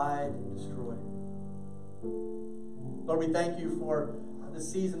to divide and destroy. Lord, we thank you for the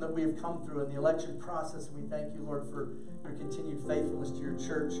season that we have come through and the election process. And we thank you, Lord, for your continued faithfulness to your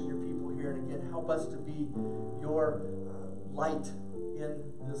church and your people here. And again, help us to be your light in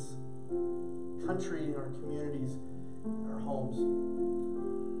this country, in our communities, in our homes.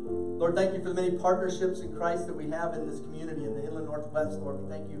 Lord, thank you for the many partnerships in Christ that we have in this community in the Inland Northwest. Lord, we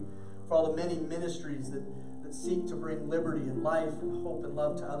thank you for all the many ministries that seek to bring liberty and life and hope and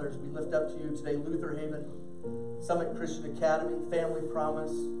love to others. We lift up to you today Luther Haven, Summit Christian Academy, Family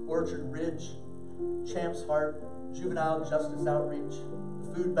Promise, Orchard Ridge, Champ's Heart, Juvenile Justice Outreach,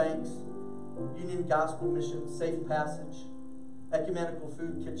 the food banks, Union Gospel Mission, Safe Passage, Ecumenical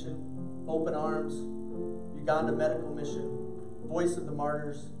Food Kitchen, Open Arms, Uganda Medical Mission, Voice of the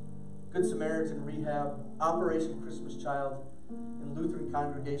Martyrs, Good Samaritan Rehab, Operation Christmas Child, and Lutheran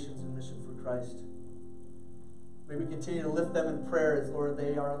Congregations in Mission for Christ. May we continue to lift them in prayer as, Lord,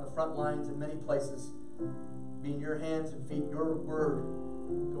 they are on the front lines in many places, being your hands and feet, your word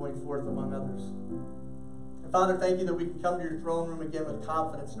going forth among others. And Father, thank you that we can come to your throne room again with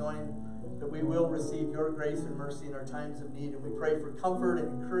confidence, knowing that we will receive your grace and mercy in our times of need. And we pray for comfort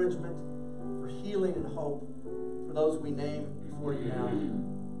and encouragement, for healing and hope for those we name before you now.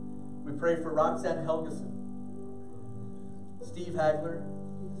 We pray for Roxanne Helgeson, Steve Hagler,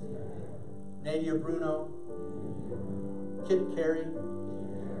 Nadia Bruno, Kit Carey,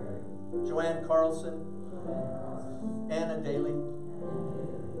 Joanne Carlson, Anna Daly,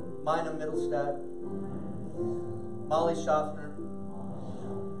 Mina Middlestadt, Molly Schaffner,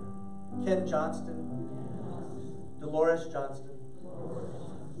 Ken Johnston, Dolores Johnston,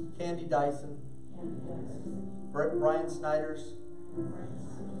 Candy Dyson, Brian Snyders,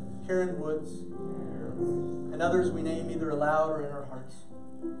 Karen Woods, and others we name either aloud or in our hearts.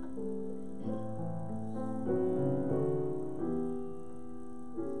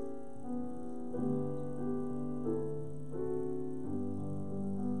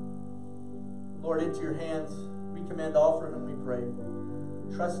 Lord, into your hands we commend all for whom we pray,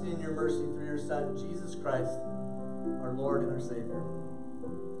 trusting in your mercy through your Son, Jesus Christ, our Lord and our Savior.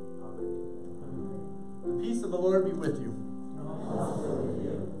 Amen. The peace of the Lord be with you.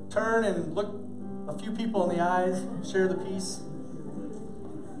 Turn and look a few people in the eyes, share the peace.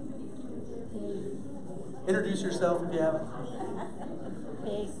 Introduce yourself if you haven't.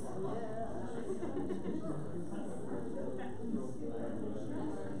 Peace.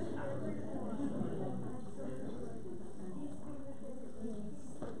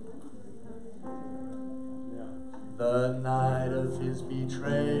 The night of his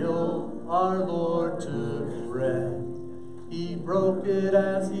betrayal, our Lord took bread. He broke it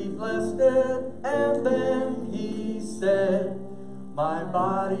as he blessed it, and then he said, "My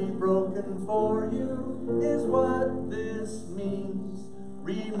body broken for you is what this means.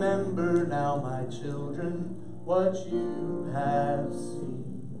 Remember now, my children, what you have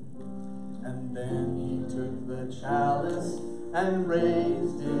seen." And then he took the chalice and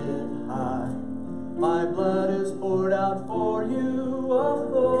raised it high. "My blood is poured out for you, a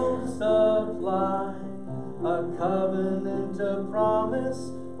full supply, a covenant of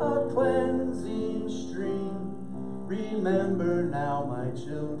promise a cleansing stream. Remember now, my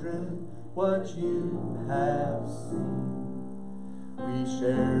children, what you have seen. We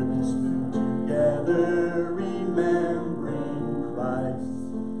share this food together, remembering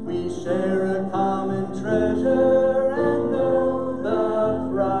Christ. We share a common treasure and know the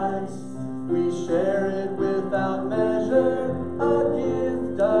price. We share it without measure, a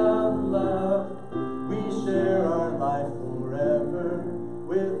gift of love. We share our life forever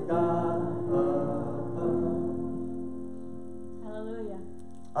with God above. Hallelujah.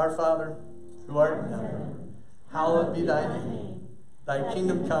 Our Father, who art in heaven, hallowed be thy name. Thy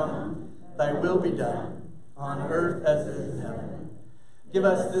kingdom come, thy will be done, on earth as it is in heaven. Give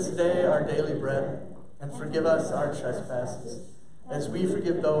us this day our daily bread, and forgive us our trespasses, as we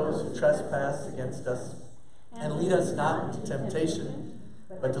forgive those who trespass against us. And lead us not into temptation,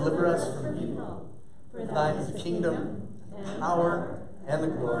 but deliver us from evil. For thine is the kingdom, and power, and the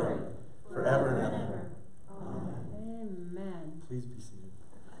glory, forever and ever. Amen. Please be seated.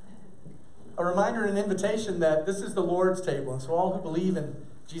 A reminder and invitation that this is the Lord's table, and so all who believe in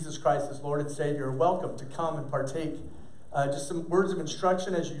Jesus Christ as Lord and Savior are welcome to come and partake. Just some words of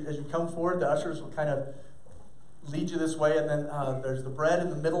instruction as you come forward. The ushers will kind of lead you this way, and then there's the bread in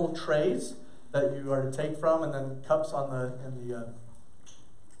the middle trays that you are to take from, and then cups on the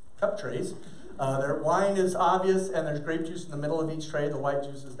cup trays. Their wine is obvious, and there's grape juice in the middle of each tray. The white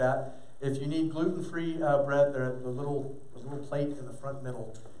juice is that. If you need gluten-free bread, the little plate in the front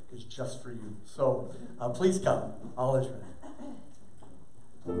middle is just for you. So please come. All is ready.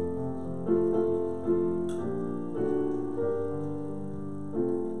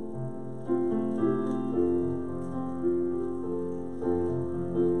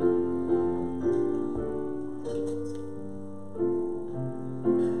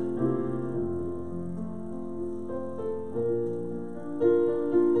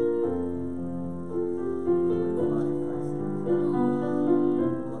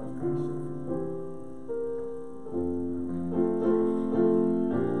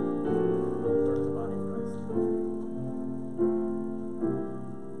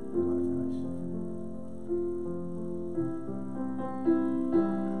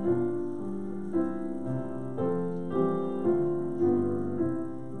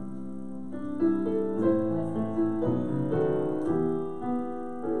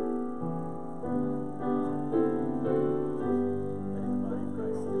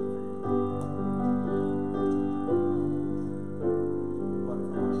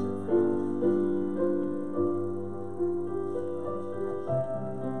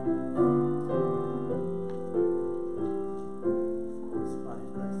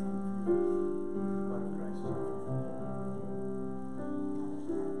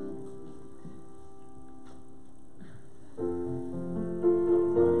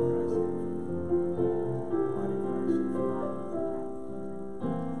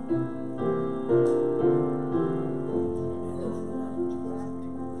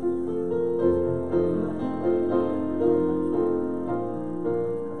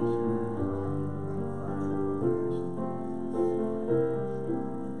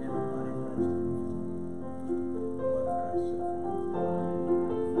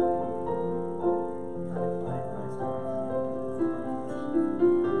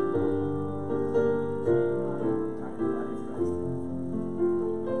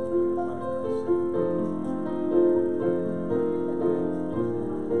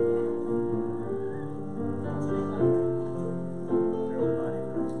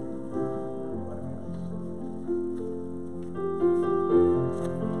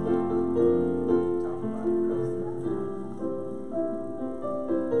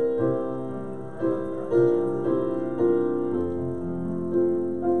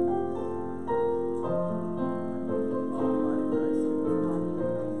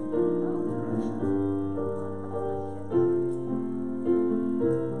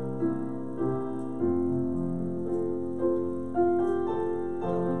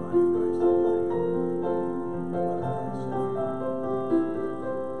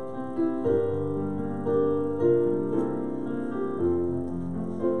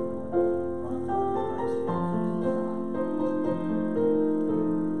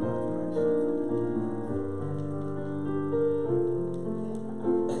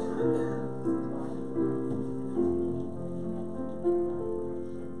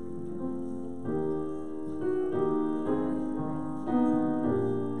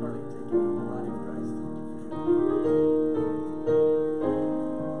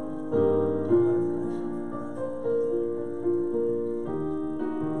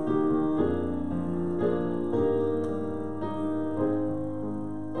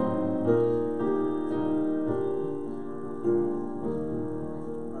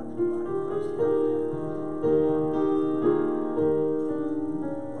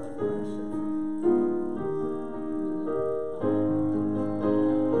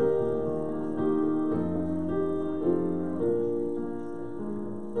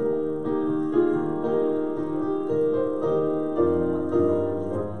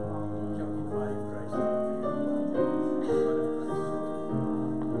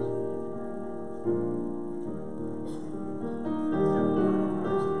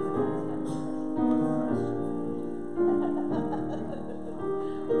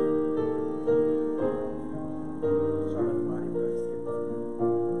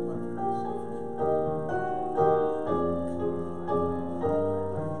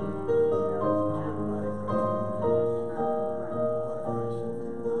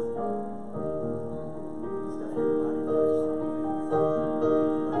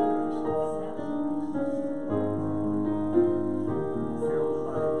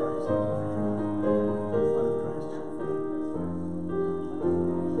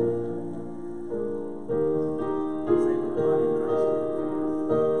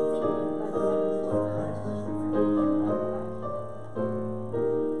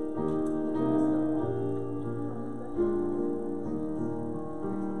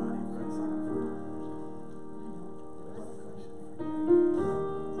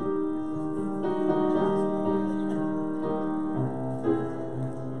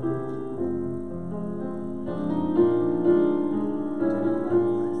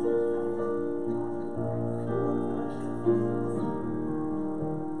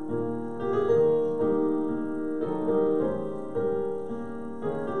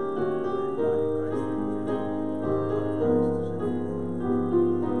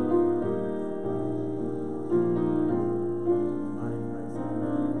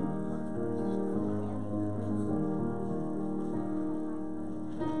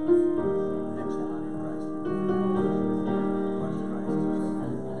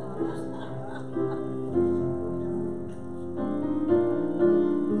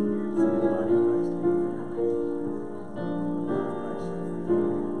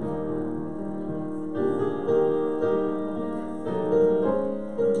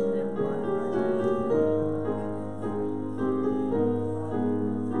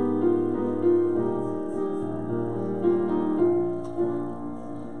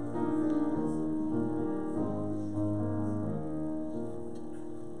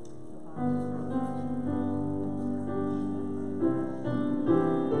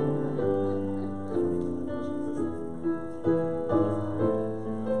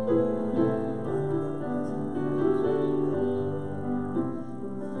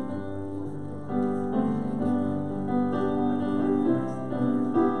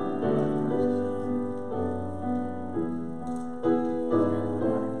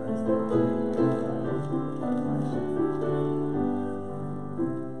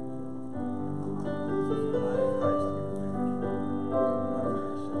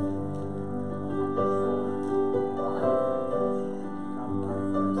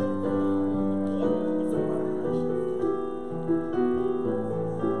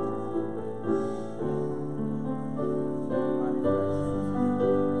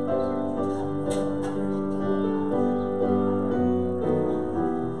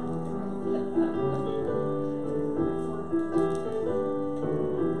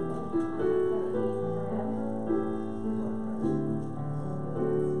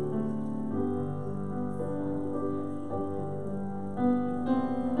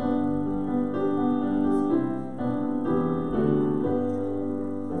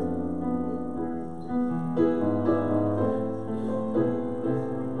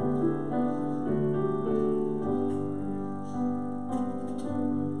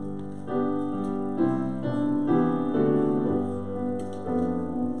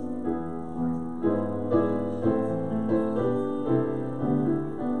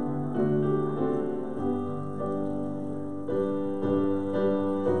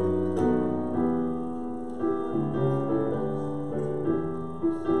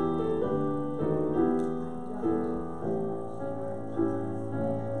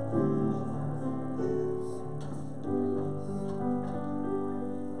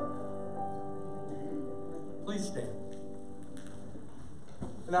 Please stand.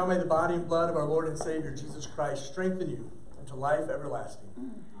 And now may the body and blood of our Lord and Savior Jesus Christ strengthen you unto life everlasting.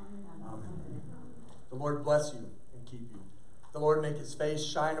 Amen. The Lord bless you and keep you. The Lord make his face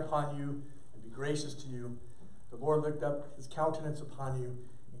shine upon you and be gracious to you. The Lord lift up his countenance upon you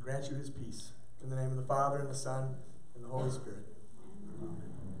and grant you his peace. In the name of the Father, and the Son, and the Holy Spirit. Amen.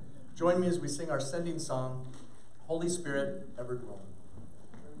 Join me as we sing our sending song, Holy Spirit, ever dwelling.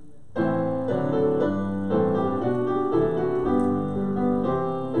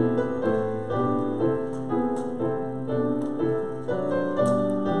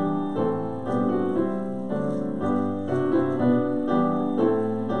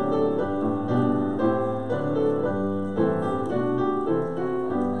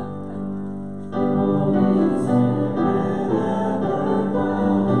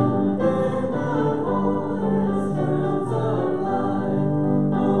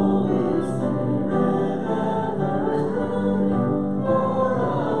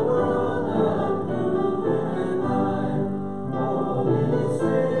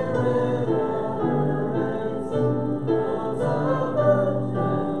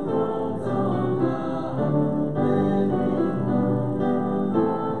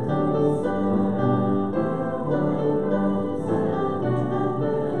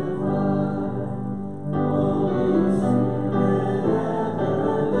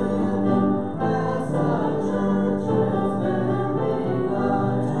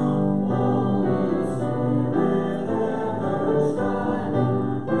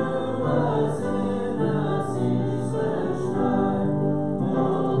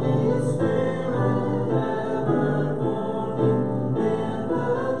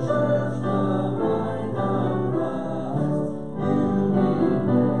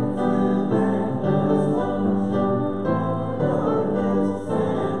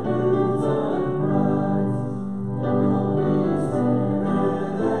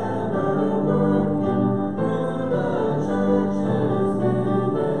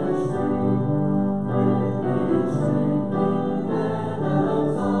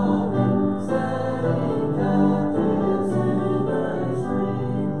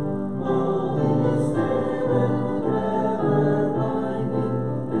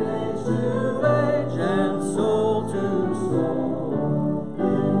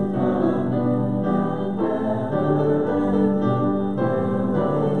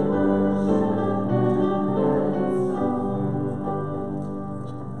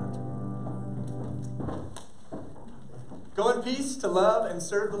 Go in peace to love and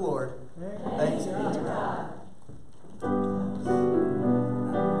serve the Lord. Thanks be to God.